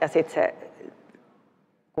värejä, ja sitten se,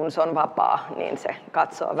 kun se on vapaa, niin se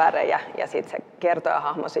katsoo värejä, ja sitten se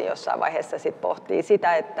kertojahahmo siinä jossain vaiheessa sit pohtii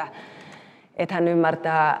sitä, että hän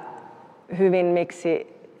ymmärtää hyvin,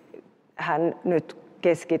 miksi hän nyt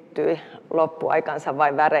keskittyi loppuaikansa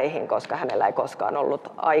vain väreihin, koska hänellä ei koskaan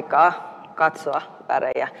ollut aikaa katsoa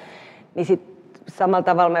värejä. Niin sit samalla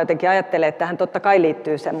tavalla mä jotenkin ajattelen, että tähän totta kai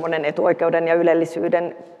liittyy semmoinen etuoikeuden ja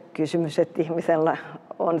ylellisyyden kysymys, että ihmisellä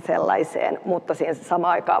on sellaiseen, mutta siihen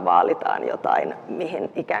samaan aikaan vaalitaan jotain,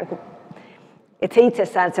 mihin ikään kuin, että se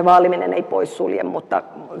itsessään se vaaliminen ei poissulje, mutta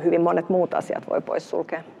hyvin monet muut asiat voi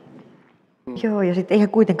poissulkea. Joo, ja sitten eihän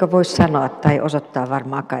kuitenkaan voi sanoa tai osoittaa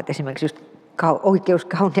varmaankaan, että esimerkiksi just oikeus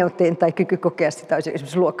kauneuteen tai kyky kokea sitä olisi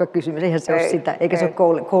esimerkiksi luokkakysymys. Eihän se ole sitä, eikä se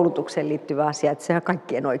ole koulutukseen liittyvä asia, että se on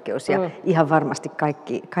kaikkien oikeus ja ihan varmasti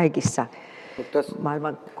kaikissa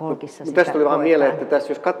maailman kolkissa. Mutta tässä tuli vaan mieleen, että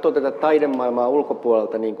tässä, jos katsoo tätä taidemaailmaa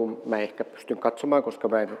ulkopuolelta, niin kuin mä ehkä pystyn katsomaan, koska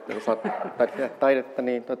mä en osaa taidetta,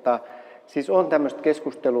 niin siis on tämmöistä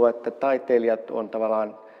keskustelua, että taiteilijat on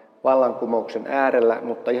tavallaan vallankumouksen äärellä,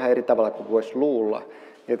 mutta ihan eri tavalla kuin voisi luulla.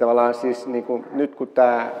 Ja tavallaan siis niin kuin, nyt kun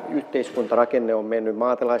tämä yhteiskuntarakenne on mennyt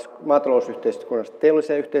maatalousyhteiskunnasta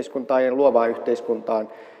teolliseen yhteiskuntaan ja luovaan yhteiskuntaan,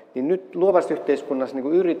 niin nyt luovassa yhteiskunnassa niin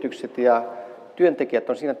kuin yritykset ja työntekijät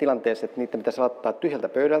on siinä tilanteessa, että niitä pitäisi aloittaa tyhjältä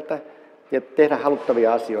pöydältä ja tehdä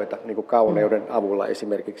haluttavia asioita, niin kuin kauneuden avulla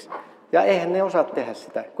esimerkiksi. Ja eihän ne osaa tehdä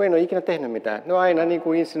sitä, kun ei ole ikinä tehnyt mitään. Ne on aina niin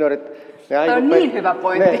kuin insinöörit. Tämä on niin hyvä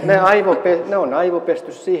pointti. Ne on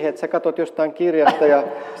aivopesty siihen, että sä katsot jostain kirjasta ja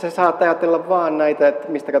sä saat ajatella vaan näitä, että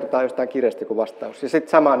mistä katsotaan jostain kirjasta kuin vastaus. Ja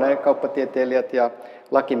sitten samaan näin kauppatieteilijät ja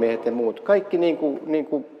lakimiehet ja muut. Kaikki niin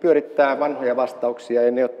kuin pyörittää vanhoja vastauksia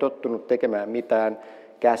ja ne ei ole tottunut tekemään mitään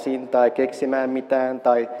käsin tai keksimään mitään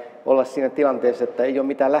tai olla siinä tilanteessa, että ei ole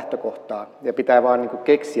mitään lähtökohtaa ja pitää vaan niin kuin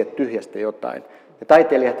keksiä tyhjästä jotain. Ja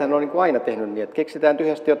taiteilijathan on niin kuin aina tehnyt niin, että keksitään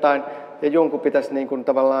tyhjästä jotain ja jonkun pitäisi niin kuin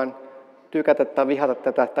tavallaan tykätä tai vihata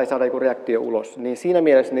tätä tai saada joku reaktio ulos. Niin siinä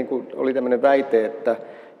mielessä niin kuin oli tämmöinen väite, että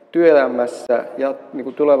työelämässä ja niin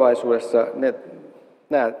kuin tulevaisuudessa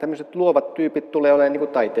nämä tämmöiset luovat tyypit tulee olemaan niin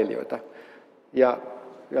kuin taiteilijoita. Ja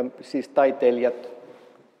siis taiteilijat,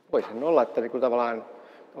 voisihan olla, että niin kuin tavallaan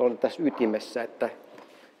on tässä ytimessä, että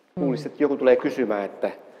kuulisi, että joku tulee kysymään,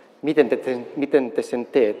 että miten te sen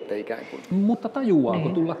teette ikään kuin. Mutta tajuaako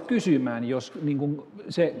tulla kysymään, jos niin kuin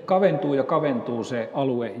se kaventuu ja kaventuu se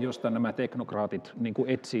alue, josta nämä teknokraatit niin kuin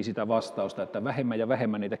etsii sitä vastausta, että vähemmän ja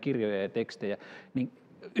vähemmän niitä kirjoja ja tekstejä, niin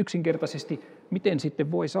yksinkertaisesti miten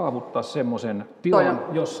sitten voi saavuttaa semmoisen tilan,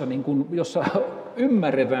 jossa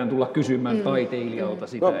ymmärretään tulla kysymään taiteilijalta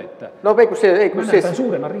sitä, että nähdään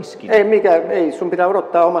suurena riskinä. Ei, sun pitää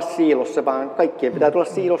odottaa omassa siilossa, vaan kaikkien pitää tulla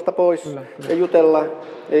siilosta pois ja jutella.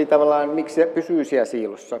 Ei tavallaan, miksi se pysyy siellä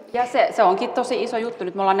siilossa. Ja se onkin tosi iso juttu.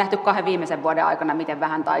 Nyt me ollaan nähty 2 viimeisen vuoden aikana, miten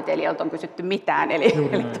vähän taiteilijoilta on kysytty mitään.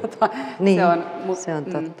 Se on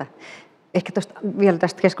totta. Ehkä vielä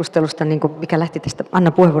tästä keskustelusta, niin kuin mikä lähti tästä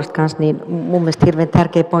Anna puheenvuorosta kanssa, niin mun mielestä hirveän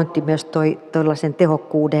tärkeä pointti myös tuollaisen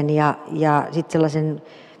tehokkuuden ja sitten sellaisen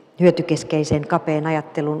hyötykeskeisen kapean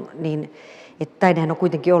ajattelun, niin että taidehän on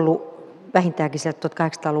kuitenkin ollut vähintäänkin sieltä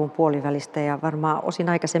 1800-luvun puolivälistä ja varmaan osin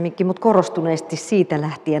aikaisemminkin, mutta korostuneesti siitä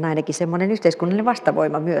lähtien ainakin semmoinen yhteiskunnallinen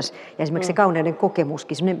vastavoima myös. Ja esimerkiksi se kauneuden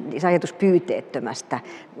kokemuskin, se ajatus pyyteettömästä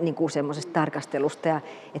niin kuin semmoisesta tarkastelusta. Ja,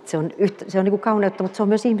 että se on niin kuin kauneutta, mutta se on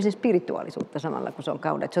myös ihmisen spirituaalisuutta samalla, kun se on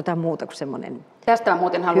kauneutta. Se on jotain muuta kuin semmoinen. Tästä mä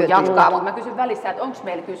muuten haluan jatkaa, mutta mä kysyn välissä, että onko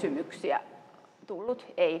meillä kysymyksiä tullut?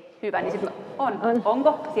 Ei. Hyvä, niin sitten on.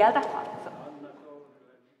 Onko sieltä?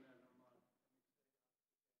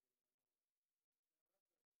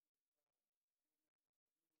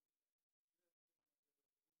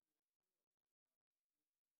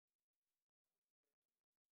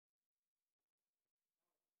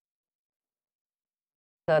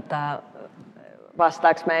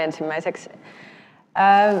 Vastaanko mä ensimmäiseksi?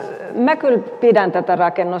 Mä kyllä pidän tätä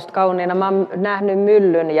rakennusta kauniina. Mä oon nähnyt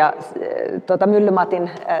Myllyn ja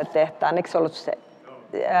Mylly-Matin tehtaan, eikö se ollut se?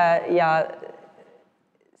 Ja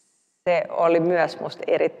se oli myös musta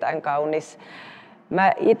erittäin kaunis.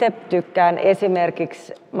 Mä itse tykkään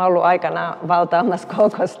esimerkiksi, mä oon ollut aikanaan valtaamassa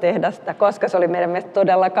kookostehdasta, koska se oli meidän mielestä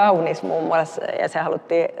todella kaunis muun muassa ja se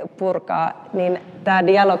haluttiin purkaa, niin tämä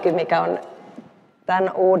dialogi, mikä on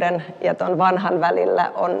tämän uuden ja ton vanhan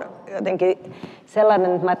välillä on jotenkin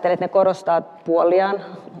sellainen, että mä ajattelen, että ne korostaa puoliaan,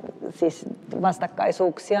 siis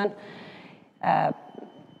vastakkaisuuksiaan.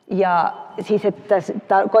 Ja siis, että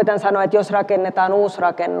koitan sanoa, että jos rakennetaan uusi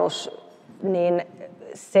rakennus, niin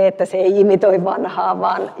se, että se ei imitoi vanhaa,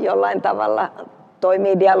 vaan jollain tavalla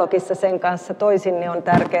toimii dialogissa sen kanssa toisin, niin on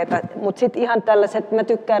tärkeää. Mutta sitten ihan tällaiset, mä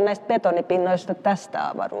tykkään näistä betonipinnoista tästä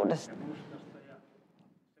avaruudesta.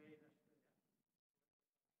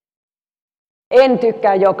 En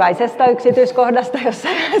tykkää jokaisesta yksityiskohdasta, jos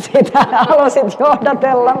sitä halusit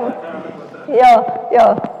johdatella.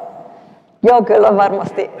 Joo, kyllä on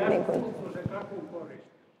varmasti.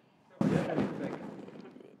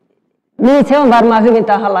 Niin, se on varmaan hyvin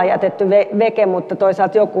tahallaan jätetty veke, mutta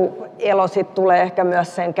toisaalta joku elo sit tulee ehkä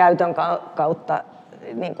myös sen käytön kautta.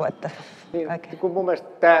 Niin kuin, että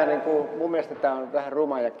mun mielestä tämä on vähän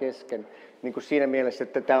ruma ja kesken niin kuin siinä mielessä,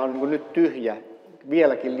 että tämä on niin kuin nyt tyhjä.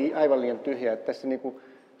 Vieläkin aivan liian tyhjä. Että tässä niin kuin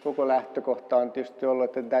koko lähtökohta on tietysti ollut,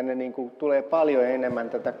 että tänne niin kuin tulee paljon enemmän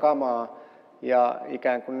tätä kamaa ja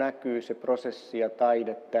ikään kuin näkyy se prosessi ja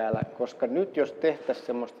taide täällä. Koska nyt jos tehtäisiin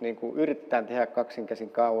semmoista, niin kuin yritetään tehdä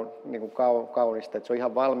kaksinkäsin niin kuin kaunista, että se on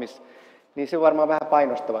ihan valmis, niin se on varmaan vähän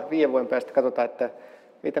painostavaa. 5 vuoden päästä katsotaan, että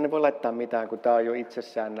mitä ne voi laittaa mitään, kun tämä on jo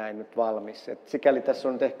itsessään näin nyt valmis. Et sikäli tässä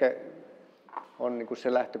on nyt ehkä on niin kuin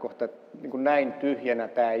se lähtökohta, että niin kuin näin tyhjänä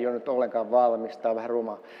tämä ei ole nyt ollenkaan valmis, tämä on vähän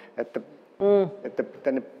ruma. Että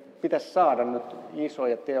tänne pitäisi saada nyt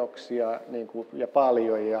isoja teoksia niin kuin, ja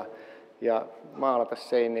paljon ja maalata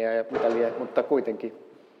seiniä ja mitä liian, mutta kuitenkin.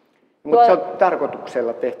 Mutta se on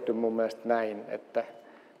tarkoituksella tehty mun mielestä näin, että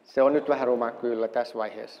se on nyt vähän ruma kyllä tässä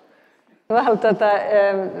vaiheessa.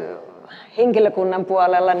 Henkilökunnan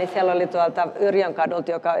puolella, niin siellä oli tuolta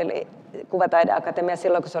Yrjönkadulta, joka oli Kuvataideakatemia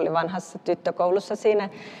silloin, kun se oli vanhassa tyttökoulussa siinä,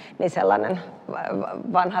 niin sellainen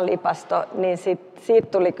vanha lipasto, niin siitä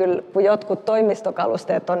tuli kyllä, kun jotkut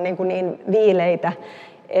toimistokalusteet on niin viileitä,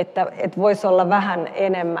 että voisi olla vähän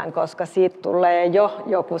enemmän, koska siitä tulee jo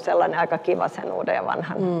joku sellainen aika kiva sen uuden ja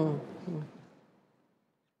vanhan.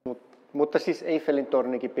 Mutta siis Eiffelin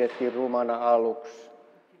tornikin pidettiin rumana aluksi,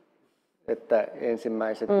 että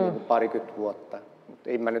ensimmäiset niin kuin parikymmentä vuotta.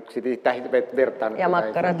 Ei mä nyt sitä vertaan. Ja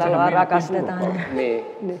makkarataloa rakastetaan.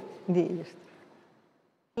 Niin just.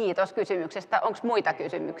 Kiitos kysymyksestä. Onko muita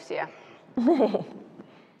kysymyksiä?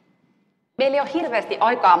 Meillä ei ole hirveästi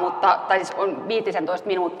aikaa, tai siis on 15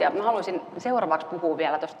 minuuttia. Mä haluaisin seuraavaksi puhua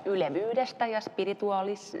vielä tuosta ylevyydestä ja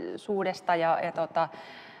spirituaalisuudesta.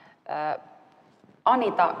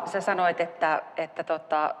 Anita, sä sanoit, että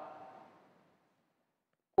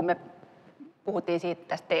kun me puhuttiin siitä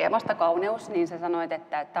tästä teemasta, kauneus, niin sä sanoit,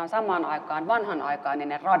 että tämä on samaan aikaan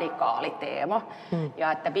vanhanaikainen ja radikaali teema.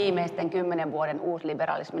 Ja että viimeisten 10 vuoden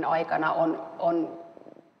uusliberalismin aikana on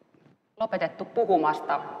lopetettu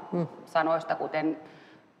puhumasta sanoista kuten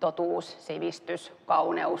totuus, sivistys,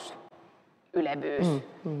 kauneus, ylevyys.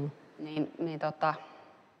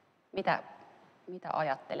 Mitä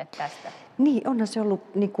ajattelet tästä? Niin, onhan se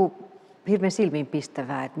ollut niin kuin hirveän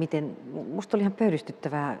silmiinpistävää, että miten, musta oli ihan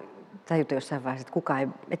pöyristyttävää tajuta jossain vaiheessa, että kukaan ei,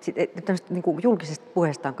 että niin kuin julkisesta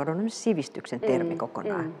puheesta on kadonnut sivistyksen termi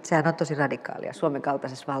kokonaan. Sehän on tosi radikaalia. Suomen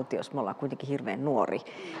kaltaisessa valtiossa me ollaan kuitenkin hirveän nuori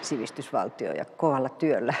sivistysvaltio ja kovalla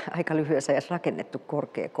työllä aika lyhyessä ajassa rakennettu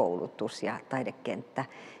korkeakoulutus ja taidekenttä.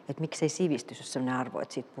 Että miksei sivistys ole sellainen arvo,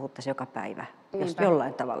 että siitä puhuttaisiin joka päivä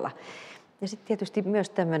jollain tavalla. Ja sitten tietysti myös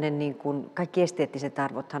tämmöinen, niin kuin kaikki esteettiset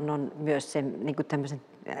arvothan on myös sen niin kuin tämmöisen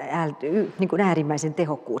niin kuin äärimmäisen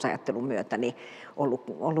tehokkuusajattelun myötä niin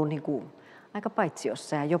ollut niin kuin aika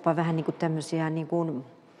paitsiossa ja jopa vähän niin kuin tämmöisiä niin kuin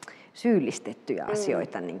syyllistettyjä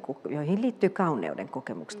asioita, niin kuin, joihin liittyy kauneuden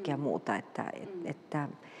kokemuksetkin ja muuta. Että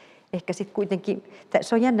ehkä sitten kuitenkin,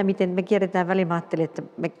 se on jännä, miten me kierretään väliin. Mä ajattelin, että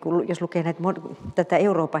jos lukee tätä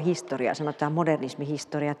Euroopan historiaa, sanotaan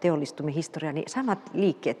modernismihistoria, teollistumihistoria, niin samat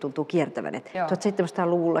liikkeet tuntuu kiertävän.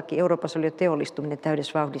 1700-luvullakin Euroopassa oli jo teollistuminen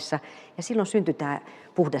täydessä vauhdissa, ja silloin syntyi tämä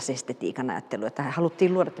puhdas estetiikan ajattelu, että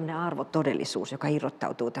haluttiin luoda tämmöinen arvotodellisuus, joka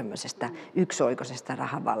irrottautuu tämmöisestä yksioikoisesta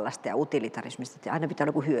rahavallasta ja utilitarismista, että aina pitää olla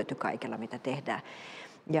joku hyöty kaikella, mitä tehdään.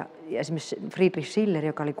 Ja esimerkiksi Friedrich Schiller,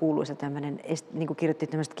 joka oli kuuluisa tämmöinen, niin kuin kirjoitti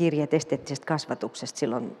tämmöiset kirjeet esteettisestä kasvatuksesta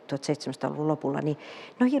silloin 1700-luvun lopulla, niin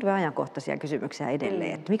ne on hirveän ajankohtaisia kysymyksiä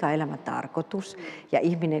edelleen, että mikä on elämän tarkoitus, ja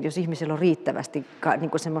jos ihmisellä on riittävästi niin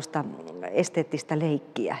kuin semmoista esteettistä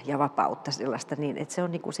leikkiä ja vapautta sellaista, niin että se,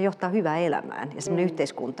 on, niin kuin, se johtaa hyvään elämään, ja semmoinen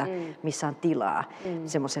yhteiskunta, missä on tilaa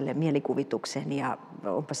semmoiselle mielikuvitukseen, ja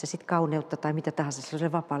onpa se sitten kauneutta tai mitä tahansa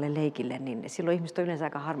sellaiselle vapaalle leikille, niin silloin ihmiset on yleensä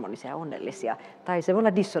aika harmonisia ja onnellisia, tai se voi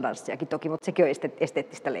olla dissonanssiakin toki, mutta sekin on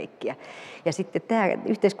esteettistä leikkiä. Ja sitten tämä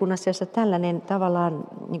yhteiskunnassa, jossa tällainen tavallaan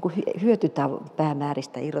niin kuin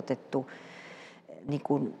hyötypäämääristä irrotettu niin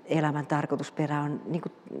kuin elämän tarkoitusperä on niin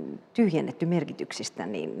kuin tyhjennetty merkityksistä,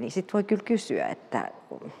 niin sitten voi kyllä kysyä, että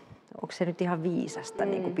onko se nyt ihan viisasta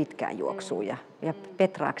niin kuin pitkään juoksuun ja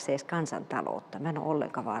petraako se edes kansantaloutta? Mä en ole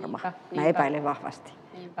ollenkaan varma. Mä epäilen vahvasti.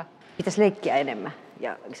 Pitäisi leikkiä enemmän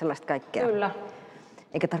ja sellaista kaikkea. Kyllä.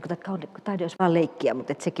 Eikä tarkoita, että taide olisi vain leikkiä,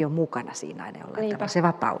 mutta että sekin on mukana siinä aina jollain se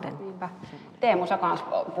vapauden. Niinpä. Teemu, sä kanssa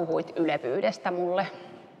puhuit ylevyydestä mulle.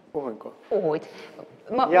 Puhuinko? Puhuit.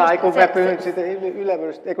 Mä puhuin siitä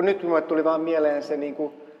ylevyydestä. Nyt mulle tuli vaan mieleen se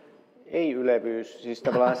niinku, ei-ylevyys, siis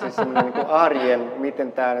tavallaan se semmoinen niinku arjen,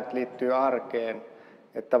 miten tämä nyt liittyy arkeen.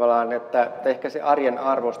 Että tavallaan, että ehkä se arjen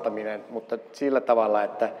arvostaminen, mutta sillä tavalla,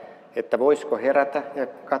 että voisiko herätä ja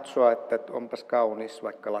katsoa, että onpas kaunis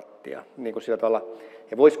vaikka lattia, niin kuin sillä tavalla.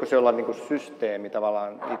 Ja voisiko se olla niin kuin systeemi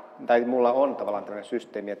tavallaan, tai mulla on tavallaan tämmöinen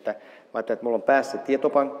systeemi, että mä ajattelen, että mulla on päässä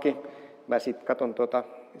tietopankki, mä sitten katson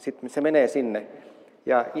sitten se menee sinne.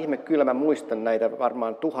 Ja ihme kyllä mä muistan näitä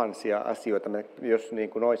varmaan tuhansia asioita, jos niin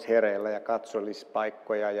kuin olisi hereillä ja katsolisi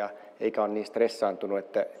paikkoja ja eikä ole niin stressaantunut,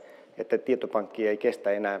 että tietopankki ei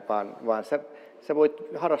kestä enää, vaan sä voit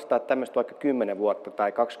harrastaa tämmöistä vaikka 10 vuotta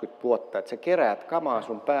tai 20 vuotta, että sä keräät kamaa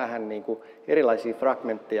sun päähän niin kuin erilaisia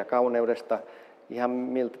fragmentteja kauneudesta ihan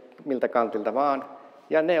miltä kantilta vaan.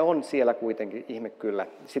 Ja ne on siellä kuitenkin, ihme kyllä.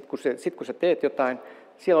 Sitten kun sä teet jotain,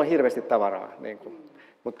 siellä on hirveästi tavaraa. Niin kuin.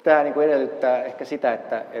 Mutta tämä niin kuin edellyttää ehkä sitä,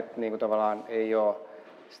 että niin kuin tavallaan ei ole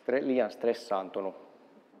liian stressaantunut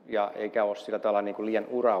ja eikä ole sillä tavalla niin kuin liian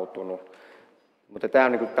urautunut. Mutta tämä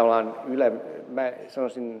on niin kuin tavallaan mä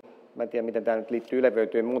sanoisin, mä en tiedä, miten tämä nyt liittyy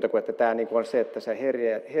ylevyyteen muuta kuin, että tämä on se, että sä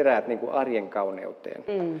heräät niin kuin arjen kauneuteen.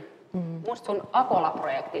 Musta sun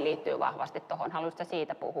Akola-projekti liittyy vahvasti tuohon. Haluaisitko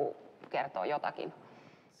siitä kertoa jotakin?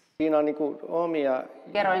 Siinä on niin kuin omia...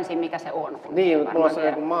 Kerro ensin, mikä se on. Niin, mulla on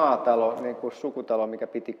sellainen maatalo, niin kuin sukutalo, mikä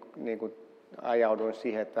piti, niin kuin ajauduin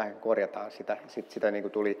siihen, että vähän korjataan sitä. Sitten sitä niin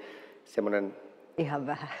kuin tuli semmoinen... Ihan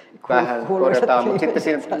vähän. Vähän korjataan, mutta sitten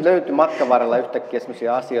siinä löytyi matkan varrella yhtäkkiä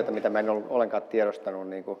sellaisia asioita, mitä mä en ollut ollenkaan tiedostanut.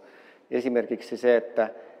 Niin kuin esimerkiksi se, että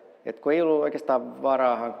kun ei ollut oikeastaan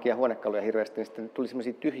varaa hankkia huonekaluja hirveästi, niin sitten tuli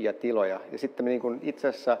sellaisia tyhjiä tiloja. Ja sitten niin kuin itse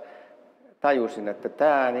asiassa tajusin, että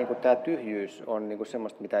tämä tyhjyys on niin kuin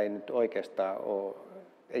semmoista, mitä ei nyt oikeastaan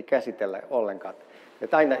ei käsitellä ollenkaan.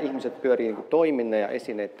 Että aina ihmiset pyörii niin kuin toiminnan ja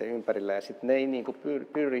esineiden ympärillä ja sitten ne ei niin kuin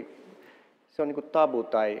pyri, se on niin kuin tabu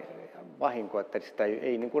tai vahinko, että sitä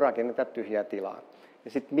ei niin kuin rakenneta tyhjää tilaa.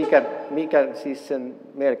 Ja sitten mikä siis sen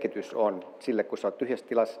merkitys on sille, kun sä oot tyhjässä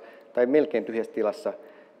tilassa tai melkein tyhjässä tilassa,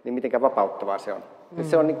 niin mitenkä vapauttavaa se on.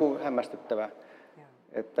 Se on niin kuin hämmästyttävää,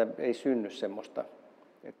 että ei synny semmoista.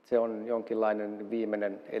 Että se on jonkinlainen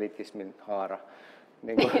viimeinen elitismin haara.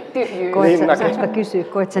 Niin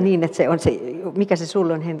koet sä niin, että se on se, mikä se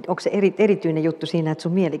sulle on, onko se erityinen juttu siinä, että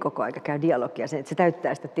sun mieli koko aika käy dialogia, että se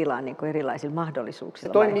täyttää sitä tilaa niin kuin erilaisilla mahdollisuuksilla?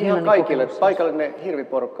 Se toimii ihan kaikille. Paikallinen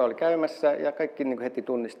hirviporukka oli käymässä ja kaikki niin kuin heti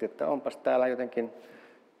tunnisti, että onpas täällä jotenkin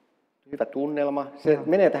hyvä tunnelma. Se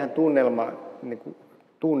menee tähän niin kuin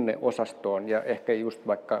tunneosastoon ja ehkä just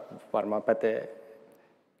vaikka varmaan pätee,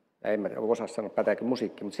 en mä osaa sanoa pätääkö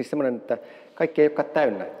musiikki, mutta siis semmoinen, että kaikki ei olekaan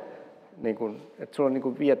täynnä. Niin kuin, että sulla on niin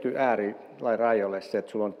kuin viety äärilairajoille se,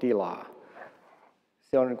 että sulla on tilaa.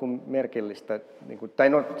 Se on niin kuin merkillistä. Niin kuin, tai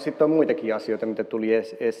no, sitten on muitakin asioita, mitä tuli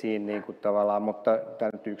esiin niin kuin tavallaan, mutta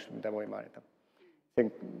tämä nyt yksi, mitä voi mainita.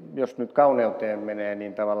 Jos nyt kauneuteen menee,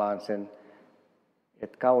 niin tavallaan sen,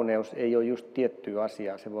 että kauneus ei ole just tiettyä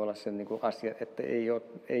asiaa. Se voi olla sen niin kuin asia, että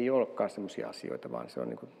ei olekaan sellaisia asioita, vaan se on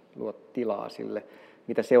niin kuin luo tilaa sille.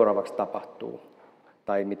 mitä seuraavaksi tapahtuu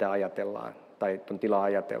tai mitä ajatellaan tai on tilaa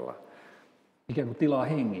ajatella. Ikään kuin tilaa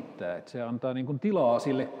hengittää, että se antaa niin kuin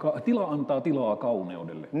tila antaa tilaa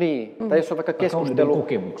kauneudelle. Niin, tai jos on vaikka keskustelu,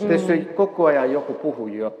 jos koko ajan joku puhuu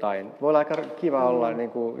jotain, voi olla aika kiva olla niin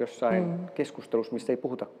kuin jossain keskustelussa, missä ei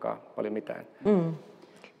puhutakaan paljon mitään.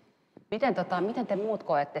 Miten te muut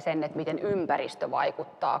koette sen, että miten ympäristö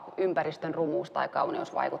vaikuttaa, ympäristön rumuus tai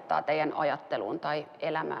kauneus vaikuttaa teidän ajatteluun tai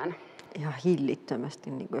elämään? Ihan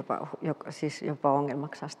hillittömästi, niin kuin jopa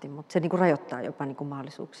ongelmaksi asti, mutta se niin kuin rajoittaa jopa niin kuin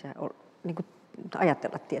mahdollisuuksia niin kuin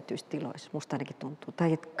ajatella tietyissä tiloissa. Musta ainakin tuntuu,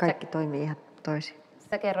 tai että kaikki toimii ihan toisin.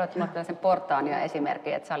 Sä kerroit minulle tällaisen portaania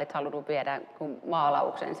esimerkin, että sä olit halunnut viedä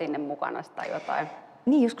maalauksen sinne mukana tai jotain.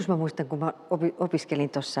 Niin, joskus mä muistan, kun mä opiskelin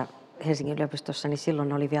tuossa Helsingin yliopistossa, niin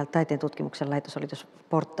silloin oli vielä taiteen tutkimuksen laitos oli tuossa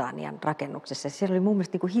Portaanian rakennuksessa. Siellä oli mun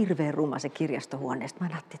mielestä niin kuin hirveän ruma se kirjastohuone. Sitten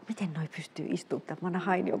mä ajattelin, että miten noi pystyy istumaan. Mä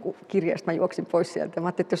hain joku kirjasta, mä juoksin pois sieltä. Mä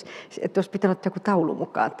ajattelin, että olisi pitänyt ottaa joku taulu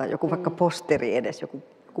mukaan tai joku vaikka posteri edes,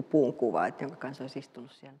 joku puun kuva, jonka kanssa olisi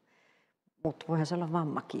istunut siellä. Mutta voihan se olla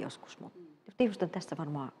vammakin joskus. Mutta ihmiset on tässä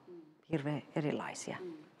varmaan hirveän erilaisia.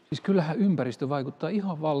 Siis kyllähän ympäristö vaikuttaa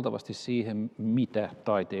ihan valtavasti siihen, mitä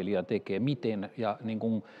taiteilija tekee, miten ja niin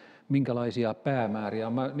kuin, minkälaisia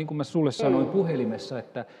päämääriä. Niin kuin mä sulle sanoin puhelimessa,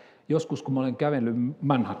 että joskus kun mä olen kävellyt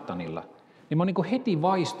Manhattanilla, niin mä oon niin kuin heti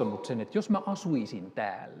vaistonut sen, että jos mä asuisin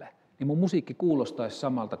täällä, niin mun musiikki kuulostaisi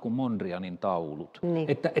samalta kuin Mondrianin taulut. Niin.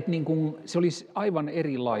 Että niin kuin, se olisi aivan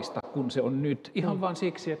erilaista kuin se on nyt. Ihan vaan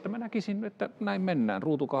siksi, että mä näkisin, että näin mennään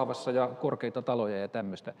ruutukaavassa ja korkeita taloja ja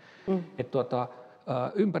tämmöistä.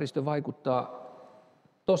 Ympäristö vaikuttaa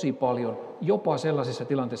tosi paljon, jopa sellaisissa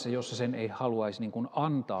tilanteissa, jossa sen ei haluaisi niin kuin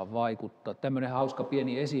antaa vaikuttaa. Tämmöinen hauska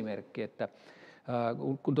pieni esimerkki, että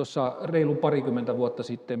kun tuossa reilu parikymmentä vuotta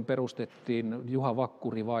sitten perustettiin, Juha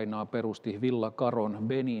Vakkuri-vainaa perusti Villa Caron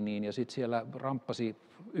Beniniin ja sitten siellä ramppasi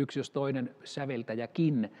yksi jos toinen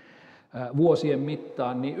säveltäjäkin vuosien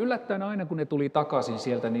mittaan, niin yllättäen aina kun ne tuli takaisin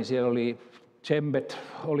sieltä, niin siellä oli djembet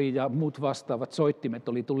oli ja muut vastaavat soittimet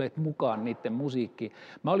oli tulleet mukaan niiden musiikkiin.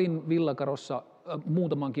 Mä olin Villa Carossa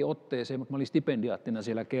muutamankin otteeseen, mutta mä olin stipendiaattina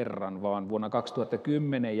siellä kerran vaan vuonna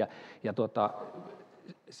 2010 ja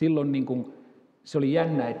silloin niin kuin, se oli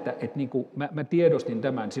jännä, että niin kuin mä tiedostin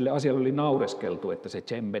tämän, sille asialle oli naureskeltu, että se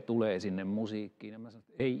djembe tulee sinne musiikkiin. Ja mä sanoin,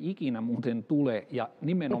 että ei ikinä muuten tule ja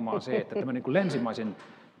nimenomaan se, että tämä niin kuin länsimaisen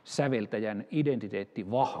säveltäjän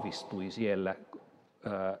identiteetti vahvistui siellä,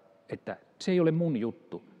 että se ei ole mun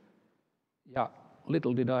juttu. Ja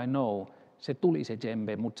little did I know, se tuli se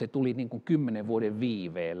djembe, mutta se tuli niin kuin 10 vuoden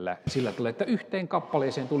viiveellä. Sillä tavalla, että yhteen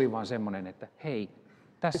kappaleeseen tuli vaan semmoinen, että hei,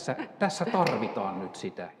 tässä tarvitaan nyt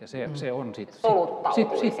sitä. Ja se on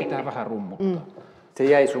sit pitää vähän rummuttaa. Se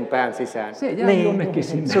jäi sun pään sisään. Se jäi jonnekin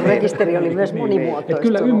sinne. Sun rekisteri oli myös monimuotoista.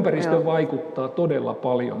 Kyllä ympäristö vaikuttaa todella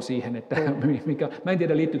paljon siihen, että mä en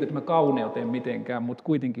tiedä liittyykö tämä kauneuteen mitenkään, mutta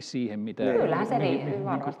kuitenkin siihen, mitä... Kyllähän se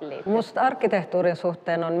varmasti liittyy. Musta arkkitehtuurin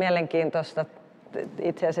suhteen on mielenkiintoista,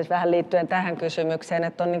 itse asiassa vähän liittyen tähän kysymykseen,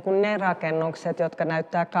 että on niin kuin ne rakennukset, jotka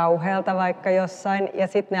näyttää kauhealta vaikka jossain, ja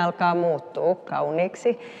sitten ne alkaa muuttua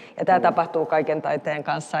kauniiksi. Ja tämä tapahtuu kaiken taiteen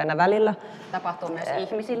kanssa aina välillä. Tapahtuu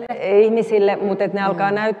myös ihmisille. Ihmisille, mutta ne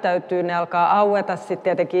alkaa näyttäytyä, ne alkaa aueta. Sitten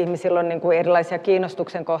tietenkin ihmisillä on niin kuin erilaisia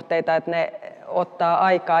kiinnostuksen kohteita, että ne ottaa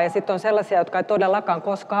aikaa. Ja sitten on sellaisia, jotka ei todellakaan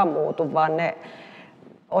koskaan muutu, vaan ne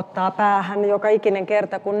ottaa päähän joka ikinen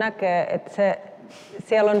kerta, kun näkee, että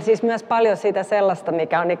siellä on siis myös paljon siitä sellaista,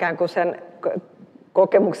 mikä on ikään kuin sen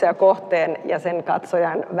kokemuksen ja kohteen ja sen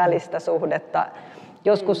katsojan välistä suhdetta.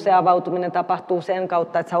 Joskus se avautuminen tapahtuu sen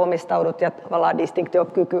kautta, että sä omistaudut ja tavallaan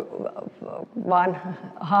distinktiokyky vaan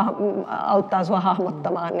auttaa sua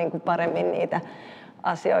hahmottamaan niin kuin paremmin niitä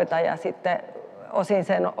asioita. Ja sitten osin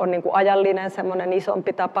se on niin kuin ajallinen semmoinen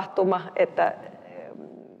isompi tapahtuma, että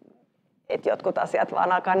jotkut asiat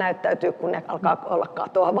vaan alkaa näyttäytyä, kun ne alkaa olla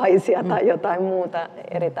katoavaisia tai jotain muuta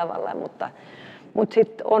eri tavalla, mutta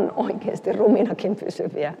sitten on oikeasti ruminakin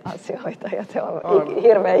pysyviä asioita ja se on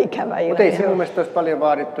hirveän ikävä ilmiö. Mutta ei se mun mielestä olisi paljon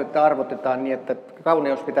vaadittu, että arvotetaan niin, että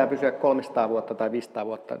kauneus pitää pysyä 300 vuotta tai 500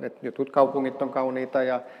 vuotta. Et jotkut kaupungit on kauniita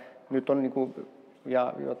ja nyt on niin kuin,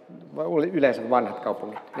 ja yleensä vanhat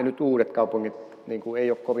kaupungit ja nyt uudet kaupungit niin kuin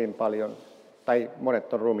ei ole kovin paljon tai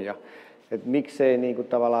monet on rumia. Et miksei niin kuin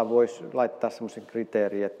tavallaan voisi laittaa semmoisen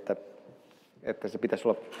kriteerin, että se pitäisi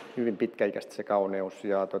olla hyvin pitkäikäistä se kauneus.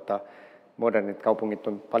 Ja modernit kaupungit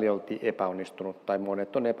on paljolti epäonnistunut, tai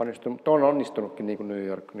monet on epäonnistunut, mutta on onnistunutkin, niin kuin New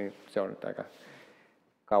York, niin se on nyt aika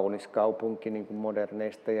kaunis kaupunki niin kuin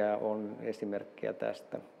moderneista ja on esimerkkejä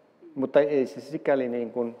tästä. Mutta ei se sikäli,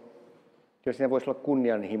 niin kuin, jos siinä voisi olla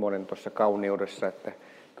kunnianhimoinen tuossa kauneudessa, että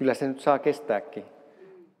kyllä se nyt saa kestääkin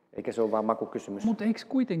eikä se ole vaan makukysymys. Mutta eikö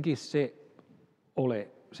kuitenkin se ole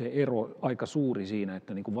se ero aika suuri siinä,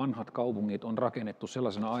 että niin kuin vanhat kaupungit on rakennettu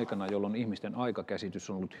sellaisena aikana, jolloin ihmisten aikakäsitys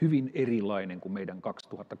on ollut hyvin erilainen kuin meidän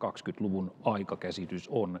 2020-luvun aikakäsitys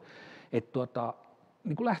on.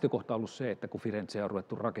 Niin kuin lähtökohta on ollut se, että kun Firenzea on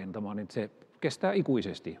ruvettu rakentamaan, niin se kestää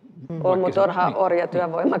ikuisesti. On, mutta onhan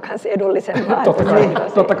orjatyövoima kanssa edullisempaa.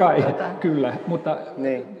 Totta kai, kyllä. Mutta,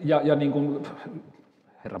 ja niin kuin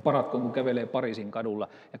herra paratkoon, kun kävelee Pariisin kadulla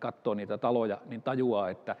ja katsoo niitä taloja, niin tajuaa,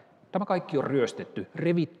 että tämä kaikki on ryöstetty,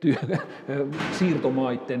 revitty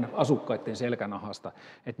siirtomaiden asukkaiden selkänahasta.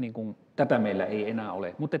 Että niin kuin, tätä meillä ei enää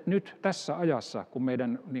ole. Mutta nyt tässä ajassa, kun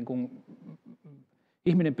meidän niin kuin,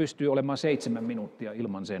 ihminen pystyy olemaan 7 minuuttia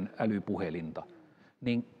ilman sen älypuhelinta,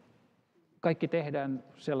 niin kaikki tehdään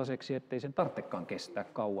sellaiseksi, ettei sen tarvitsekaan kestää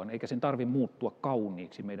kauan, eikä sen tarvitse muuttua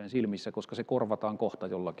kauniiksi meidän silmissä, koska se korvataan kohta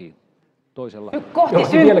jollakin toisella. Nyt kohti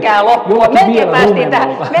synkkää loppua.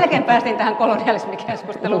 Melkein päästiin tähän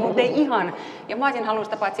kolonialismikeskusteluun, mutta ei ihan. Ja mä olisin halunnut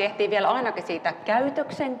sitä paitsi ehtiä vielä ainakin siitä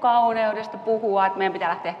käytöksen kauneudesta puhua, että meidän pitää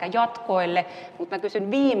lähteä ehkä jatkoille, mutta mä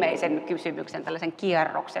kysyn viimeisen kysymyksen, tällaisen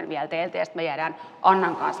kierroksen vielä teiltä, ja sitten me jäädään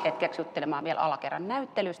Annan kanssa hetkeksi juttelemaan vielä alakerran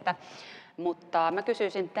näyttelystä. Mutta mä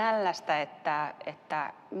kysyisin tällaista, että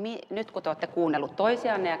nyt kun te olette kuunnellut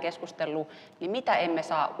toisianne ja keskustellut, niin mitä emme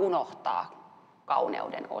saa unohtaa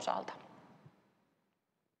kauneuden osalta?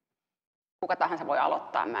 Kuka tahansa voi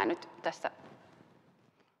aloittaa, mä en nyt tässä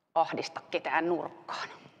ahdista ketään nurkkaan.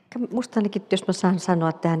 Musta ainakin, jos mä saan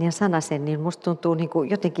sanoa tähän ihan sanasen, niin musta tuntuu niin kuin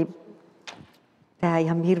jotenkin tämä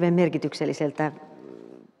ihan hirveän merkitykselliseltä,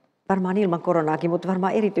 varmaan ilman koronaakin, mutta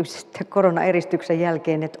varmaan erityisesti koronaeristyksen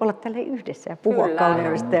jälkeen, että olla tällä yhdessä ja puhua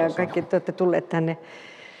kauneudesta ja kaikki te olette tulleet tänne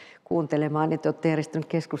kuuntelemaan, niin te olette järjestäneet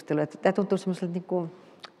keskustelua. Tämä tuntuu semmoiselta niin kuin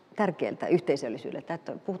tärkeältä yhteisöllisyydeltä,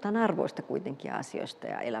 että puhutaan arvoista kuitenkin ja asioista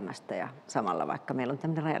ja elämästä ja samalla vaikka meillä on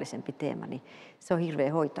tämmöinen rajallisempi teema, niin se on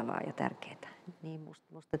hirveän hoitavaa ja tärkeää. Niin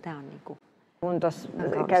musta tämä on niin kuin kun tuossa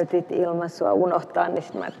käytit ilmaisua unohtaa, niin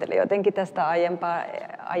mä ajattelin jotenkin tästä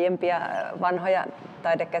aiempia vanhoja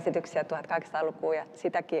taidekäsityksiä 1800-lukua ja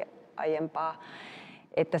sitäkin aiempaa,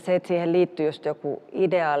 että se, että siihen liittyy just joku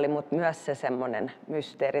ideaali, mutta myös se semmoinen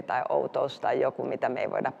mysteeri tai outous tai joku, mitä me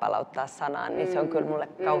ei voida palauttaa sanaan, niin se on kyllä mulle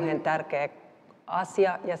kauhean tärkeä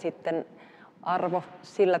asia ja sitten arvo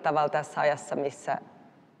sillä tavalla tässä ajassa,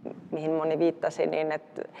 mihin moni viittasi, niin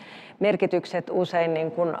että merkitykset usein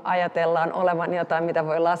niin kun ajatellaan olevan jotain, mitä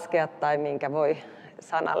voi laskea tai minkä voi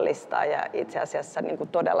sanallistaa ja itse asiassa niin kun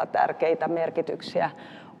todella tärkeitä merkityksiä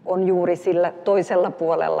on juuri sillä toisella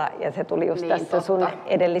puolella ja se tuli just niin, tässä sun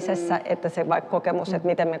edellisessä, että se vaikka kokemus, että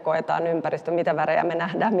miten me koetaan ympäristö, mitä värejä me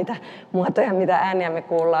nähdään, mitä muotoja, mitä ääniä me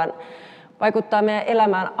kuullaan, vaikuttaa meidän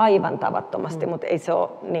elämään aivan tavattomasti, mutta ei se ole,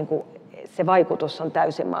 niin kuin, se vaikutus on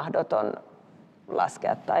täysin mahdoton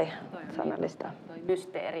laskea tai sanallistaa. Toi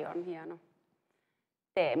mysteeri on hieno.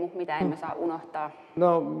 Teemu, mitä emme saa unohtaa?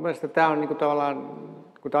 No mielestäni tämä on niinku tavallaan,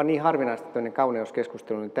 kun tämä on niin harvinaista tämmöinen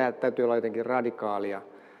kauneuskeskustelu, niin tämä täytyy olla jotenkin radikaalia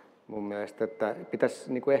mun mielestä, että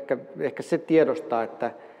pitäisi niinku ehkä se tiedostaa,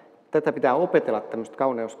 että tätä pitää opetella tämmöistä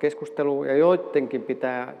kauneuskeskustelua ja joidenkin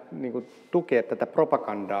pitää niinku tukea tätä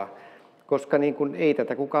propagandaa, koska niinku ei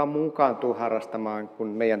tätä kukaan muukaan tule harrastamaan kuin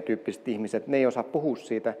meidän tyyppiset ihmiset, ne ei osaa puhua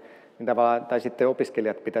siitä. Tai sitten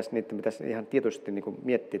opiskelijat pitäisi ihan tietoisesti niin kuin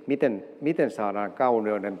miettiä, että miten saadaan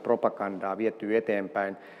kauneuden propagandaa vietyä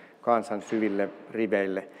eteenpäin kansan syville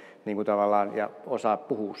riveille niin kuin tavallaan, ja osaa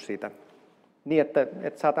puhua siitä niin, että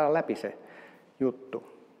saadaan läpi se juttu.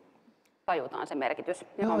 Tajutaan se merkitys.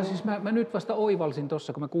 Joo, siis mä nyt vasta oivalsin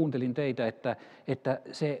tuossa, kun mä kuuntelin teitä, että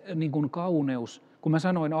se niin kuin kauneus, kun mä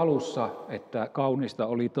sanoin alussa, että kaunista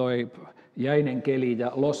oli toi jäinen keli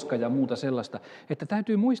ja loska ja muuta sellaista, että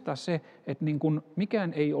täytyy muistaa se, että niin kuin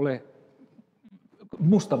mikään ei ole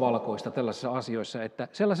mustavalkoista tällaisissa asioissa, että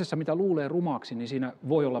sellaisessa, mitä luulee rumaksi, niin siinä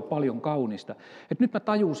voi olla paljon kaunista. Et nyt mä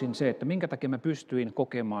tajusin se, että minkä takia mä pystyin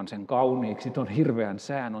kokemaan sen kauniiksi, ton hirveän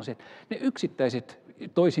sään, on se, että ne yksittäiset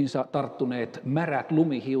toisiinsa tarttuneet märät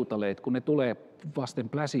lumihiutaleet, kun ne tulee vasten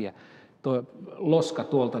pläsiä, tuo loska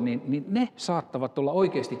tuolta, niin ne saattavat olla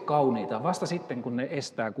oikeasti kauniita. Vasta sitten, kun ne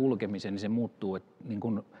estää kulkemisen, niin se muuttuu niin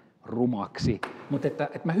kuin rumaksi. Mutta että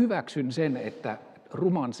mä hyväksyn sen, että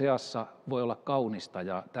ruman seassa voi olla kaunista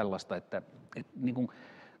ja tällaista, että niin kuin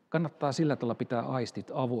kannattaa sillä tavalla pitää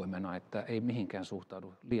aistit avoimena, että ei mihinkään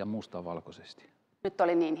suhtaudu liian mustavalkoisesti. Nyt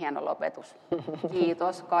oli niin hieno lopetus.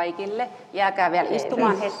 Kiitos kaikille. Jääkää vielä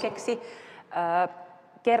istumaan hetkeksi.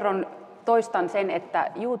 Toistan sen,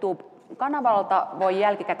 että YouTube-kanavalta voi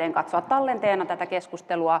jälkikäteen katsoa tallenteena tätä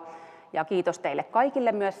keskustelua. Ja kiitos teille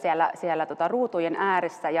kaikille myös siellä ruutujen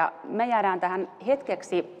ääressä. Ja me jäädään tähän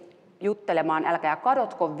hetkeksi juttelemaan, älkää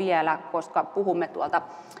kadotko vielä, koska puhumme tuolta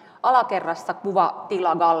alakerrassa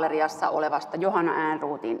kuvatilagalleriassa olevasta Göran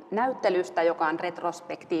Ehrnroothin näyttelystä, joka on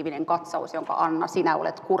retrospektiivinen katsaus, jonka Anna sinä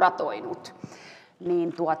olet kuratoinut.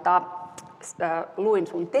 Niin luin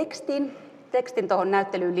sun tekstin tuohon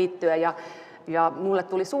näyttelyyn liittyen ja mulle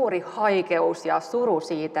tuli suuri haikeus ja suru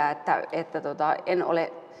siitä, että en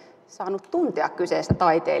ole saanut tuntea kyseistä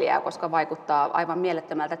taiteilijaa, koska vaikuttaa aivan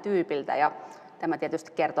mielettömältä tyypiltä ja tämä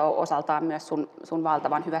tietysti kertoo osaltaan myös sun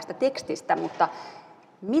valtavan hyvästä tekstistä, mutta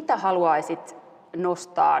mitä haluaisit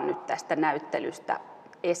nostaa nyt tästä näyttelystä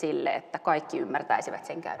esille, että kaikki ymmärtäisivät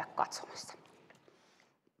sen käydä katsomassa?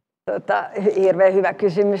 Hirveän hyvä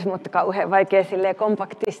kysymys, mutta kauhean vaikea silleen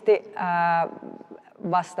kompaktisti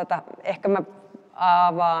vastata. Ehkä mä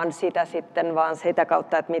avaan sitä sitten vaan sitä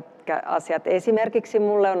kautta, että mitkä asiat esimerkiksi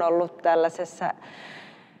mulle on ollut tällaisessa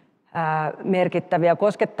merkittäviä,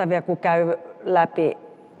 koskettavia, kun käy läpi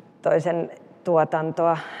toisen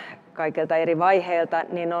tuotantoa kaikilta eri vaiheilta,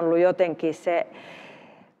 niin on ollut jotenkin se,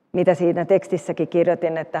 mitä siinä tekstissäkin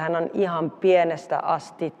kirjoitin, että hän on ihan pienestä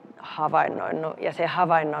asti havainnoinut, ja se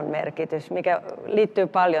havainnon merkitys, mikä liittyy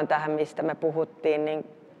paljon tähän, mistä me puhuttiin, niin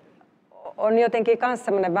on jotenkin myös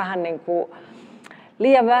semmoinen vähän niin kuin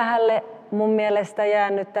liian vähälle mun mielestä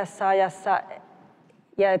jäänyt tässä ajassa,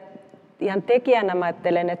 ja ihan tekijänä mä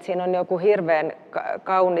ajattelen, että siinä on joku hirveän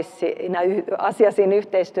kaunis asia siinä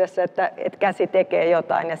yhteistyössä, että käsi tekee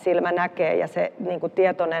jotain ja silmä näkee, ja se niin kuin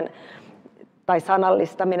tietoinen tai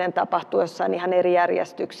sanallistaminen tapahtuu jossain ihan eri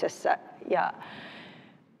järjestyksessä. Ja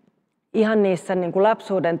ihan niissä niin kuin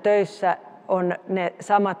lapsuuden töissä on ne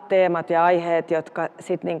samat teemat ja aiheet, jotka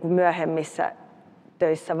sitten niin kuin myöhemmissä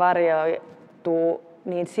töissä varjoituu,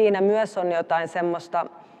 niin siinä myös on jotain semmoista,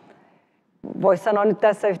 voisi sanoa nyt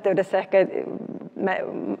tässä yhteydessä ehkä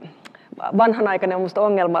vanhanaikainen on musta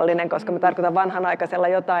ongelmallinen, koska mä tarkoitan vanhanaikaisella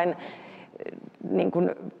jotain niin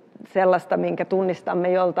kuin sellaista, minkä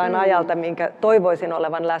tunnistamme joltain ajalta, minkä toivoisin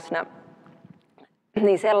olevan läsnä,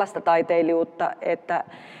 niin sellaista taiteilijuutta, että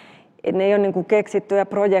ne ei ole niin kuin keksittyjä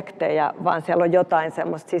projekteja, vaan siellä on jotain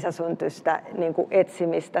semmoista sisäsyntyistä niin kuin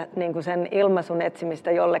etsimistä, niin kuin sen ilmaisun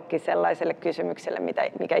etsimistä jollekin sellaiselle kysymykselle,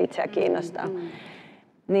 mikä itseä kiinnostaa.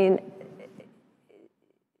 Niin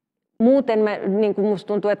muuten niin kuin musta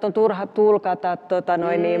tuntuu, että on turha tulkata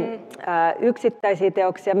yksittäisiä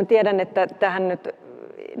teoksia. Mä tiedän, että tähän nyt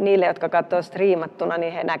niille, jotka katsoo striimattuna,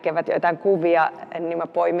 niin he näkevät jotain kuvia, niin mä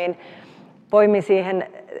poimin siihen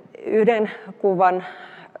yhden kuvan,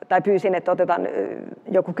 tai pyysin, että otetaan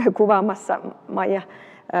joku käy kuvaamassa, Maija,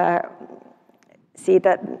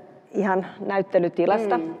 siitä ihan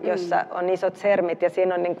näyttelytilasta, jossa on isot sermit, ja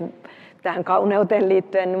siinä on niin kuin tähän kauneuteen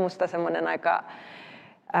liittyen minusta semmoinen aika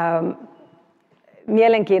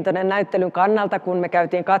mielenkiintoinen näyttelyn kannalta, kun me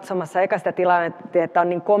käytiin katsomassa eka sitä tilaa, että on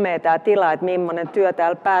niin komea tämä tila, että millainen työ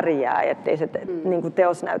täällä pärjää, ettei se niin kuin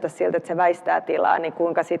teos näytä siltä, että se väistää tilaa, niin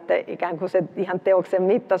kuinka sitten ikään kuin se ihan teoksen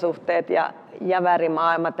mittasuhteet ja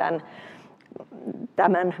värimaailma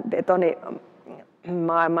tämän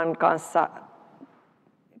betonimaailman kanssa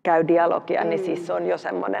käy dialogia, niin siis on jo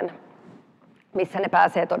semmoinen, missä ne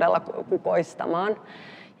pääsee todella kukoistamaan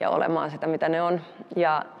ja olemaan sitä, mitä ne on.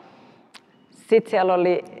 Ja sitten siellä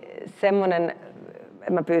oli semmoinen,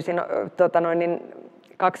 mä pyysin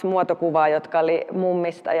kaksi muotokuvaa, jotka oli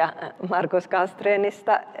mummista ja Markus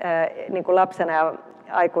Castreenista, niin kuin lapsena ja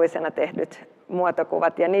aikuisena tehdyt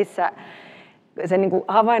muotokuvat. Ja niissä se niin kuin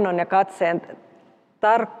havainnon ja katseen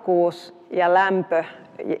tarkkuus ja lämpö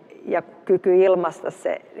ja kyky ilmaista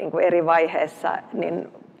se niin kuin eri vaiheessa,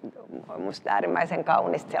 niin on musta äärimmäisen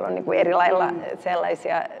kaunista. Siellä on niin kuin eri lailla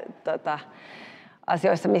sellaisia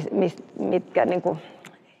asioissa, mitkä niin kuin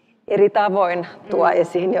eri tavoin tuo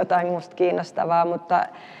esiin jotain musta kiinnostavaa, mutta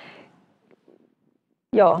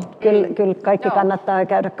joo, kyllä kaikki kannattaa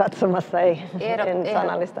käydä katsomassa, en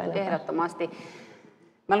sanallista enempää. Ehdottomasti.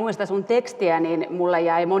 Mä luin sitä sun tekstiä, niin mulle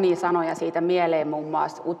jäi monia sanoja siitä mieleen, muun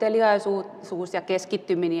muassa uteliaisuus ja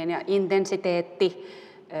keskittyminen ja intensiteetti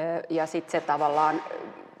ja sitten se tavallaan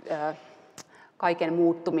kaiken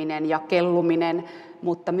muuttuminen ja kelluminen,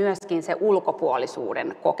 mutta myöskin se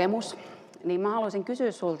ulkopuolisuuden kokemus. Niin mä haluaisin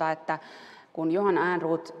kysyä sulta, että kun Göran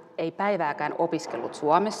Ehrnrooth ei päivääkään opiskellut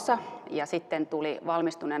Suomessa ja sitten tuli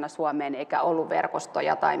valmistuneena Suomeen eikä ollut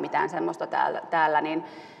verkostoja tai mitään semmoista täällä, niin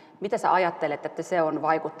mitä sä ajattelet, että se on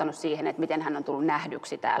vaikuttanut siihen, että miten hän on tullut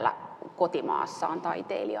nähdyksi täällä kotimaassaan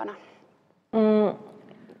taiteilijana?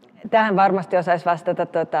 Tähän varmasti osaisi vastata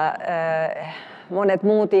monet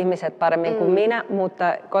muut ihmiset paremmin kuin minä,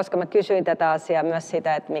 mutta koska mä kysyin tätä asiaa myös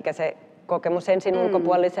sitä, että mikä se kokemus ensin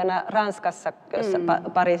ulkopuolisena Ranskassa, jossa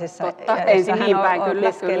Pariisissa, ensin niin päin,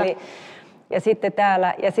 opiskeli. Ja sitten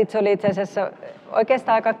täällä, ja sitten se oli itse asiassa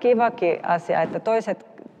oikeastaan aika kivakin asia, että toiset,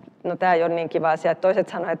 no tämä ei ole niin kiva asia, että toiset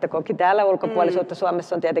sanoivat, että koki täällä ulkopuolisuutta.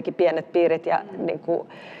 Suomessa on tietenkin pienet piirit ja niin kuin,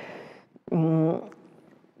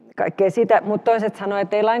 kaikkea sitä, mutta toiset sanoivat,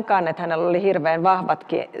 että ei lainkaan, että hänellä oli hirveän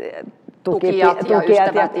vahvatkin tukijat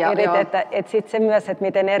ja että sitten se myös, että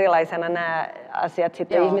miten erilaisena nämä asiat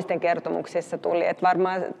sitten ihmisten kertomuksissa tuli, että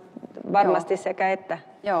varmasti sekä että.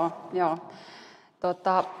 Joo.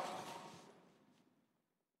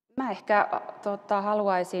 Mä ehkä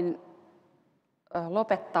haluaisin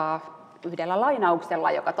lopettaa yhdellä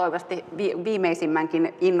lainauksella, joka toivottavasti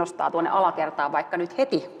viimeisimmänkin innostaa tuonne alakertaan vaikka nyt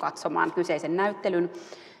heti katsomaan kyseisen näyttelyn.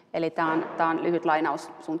 Eli tämä on lyhyt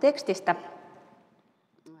lainaus sun tekstistä,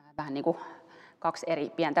 vähän niin kuin 2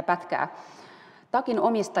 eri pientä pätkää. Takin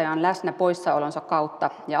omistaja on läsnä poissaolonsa kautta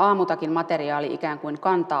ja aamutakin materiaali ikään kuin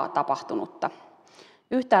kantaa tapahtunutta.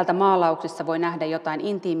 Yhtäältä maalauksissa voi nähdä jotain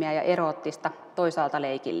intiimiä ja eroottista, toisaalta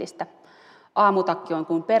leikillistä. Aamutakki on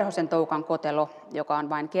kuin perhosen toukan kotelo, joka on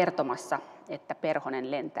vain kertomassa, että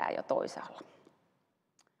perhonen lentää jo toisaalla.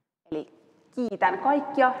 Eli kiitän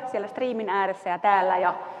kaikkia siellä striimin ääressä ja täällä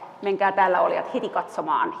ja menkää täällä olijat heti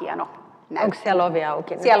katsomaan, hieno näyttely. Onko siellä ovi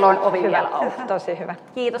auki? Siellä on ovi vielä auki. Tosi hyvä.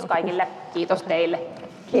 Kiitos kaikille, kiitos teille.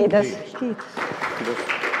 Kiitos. Kiitos.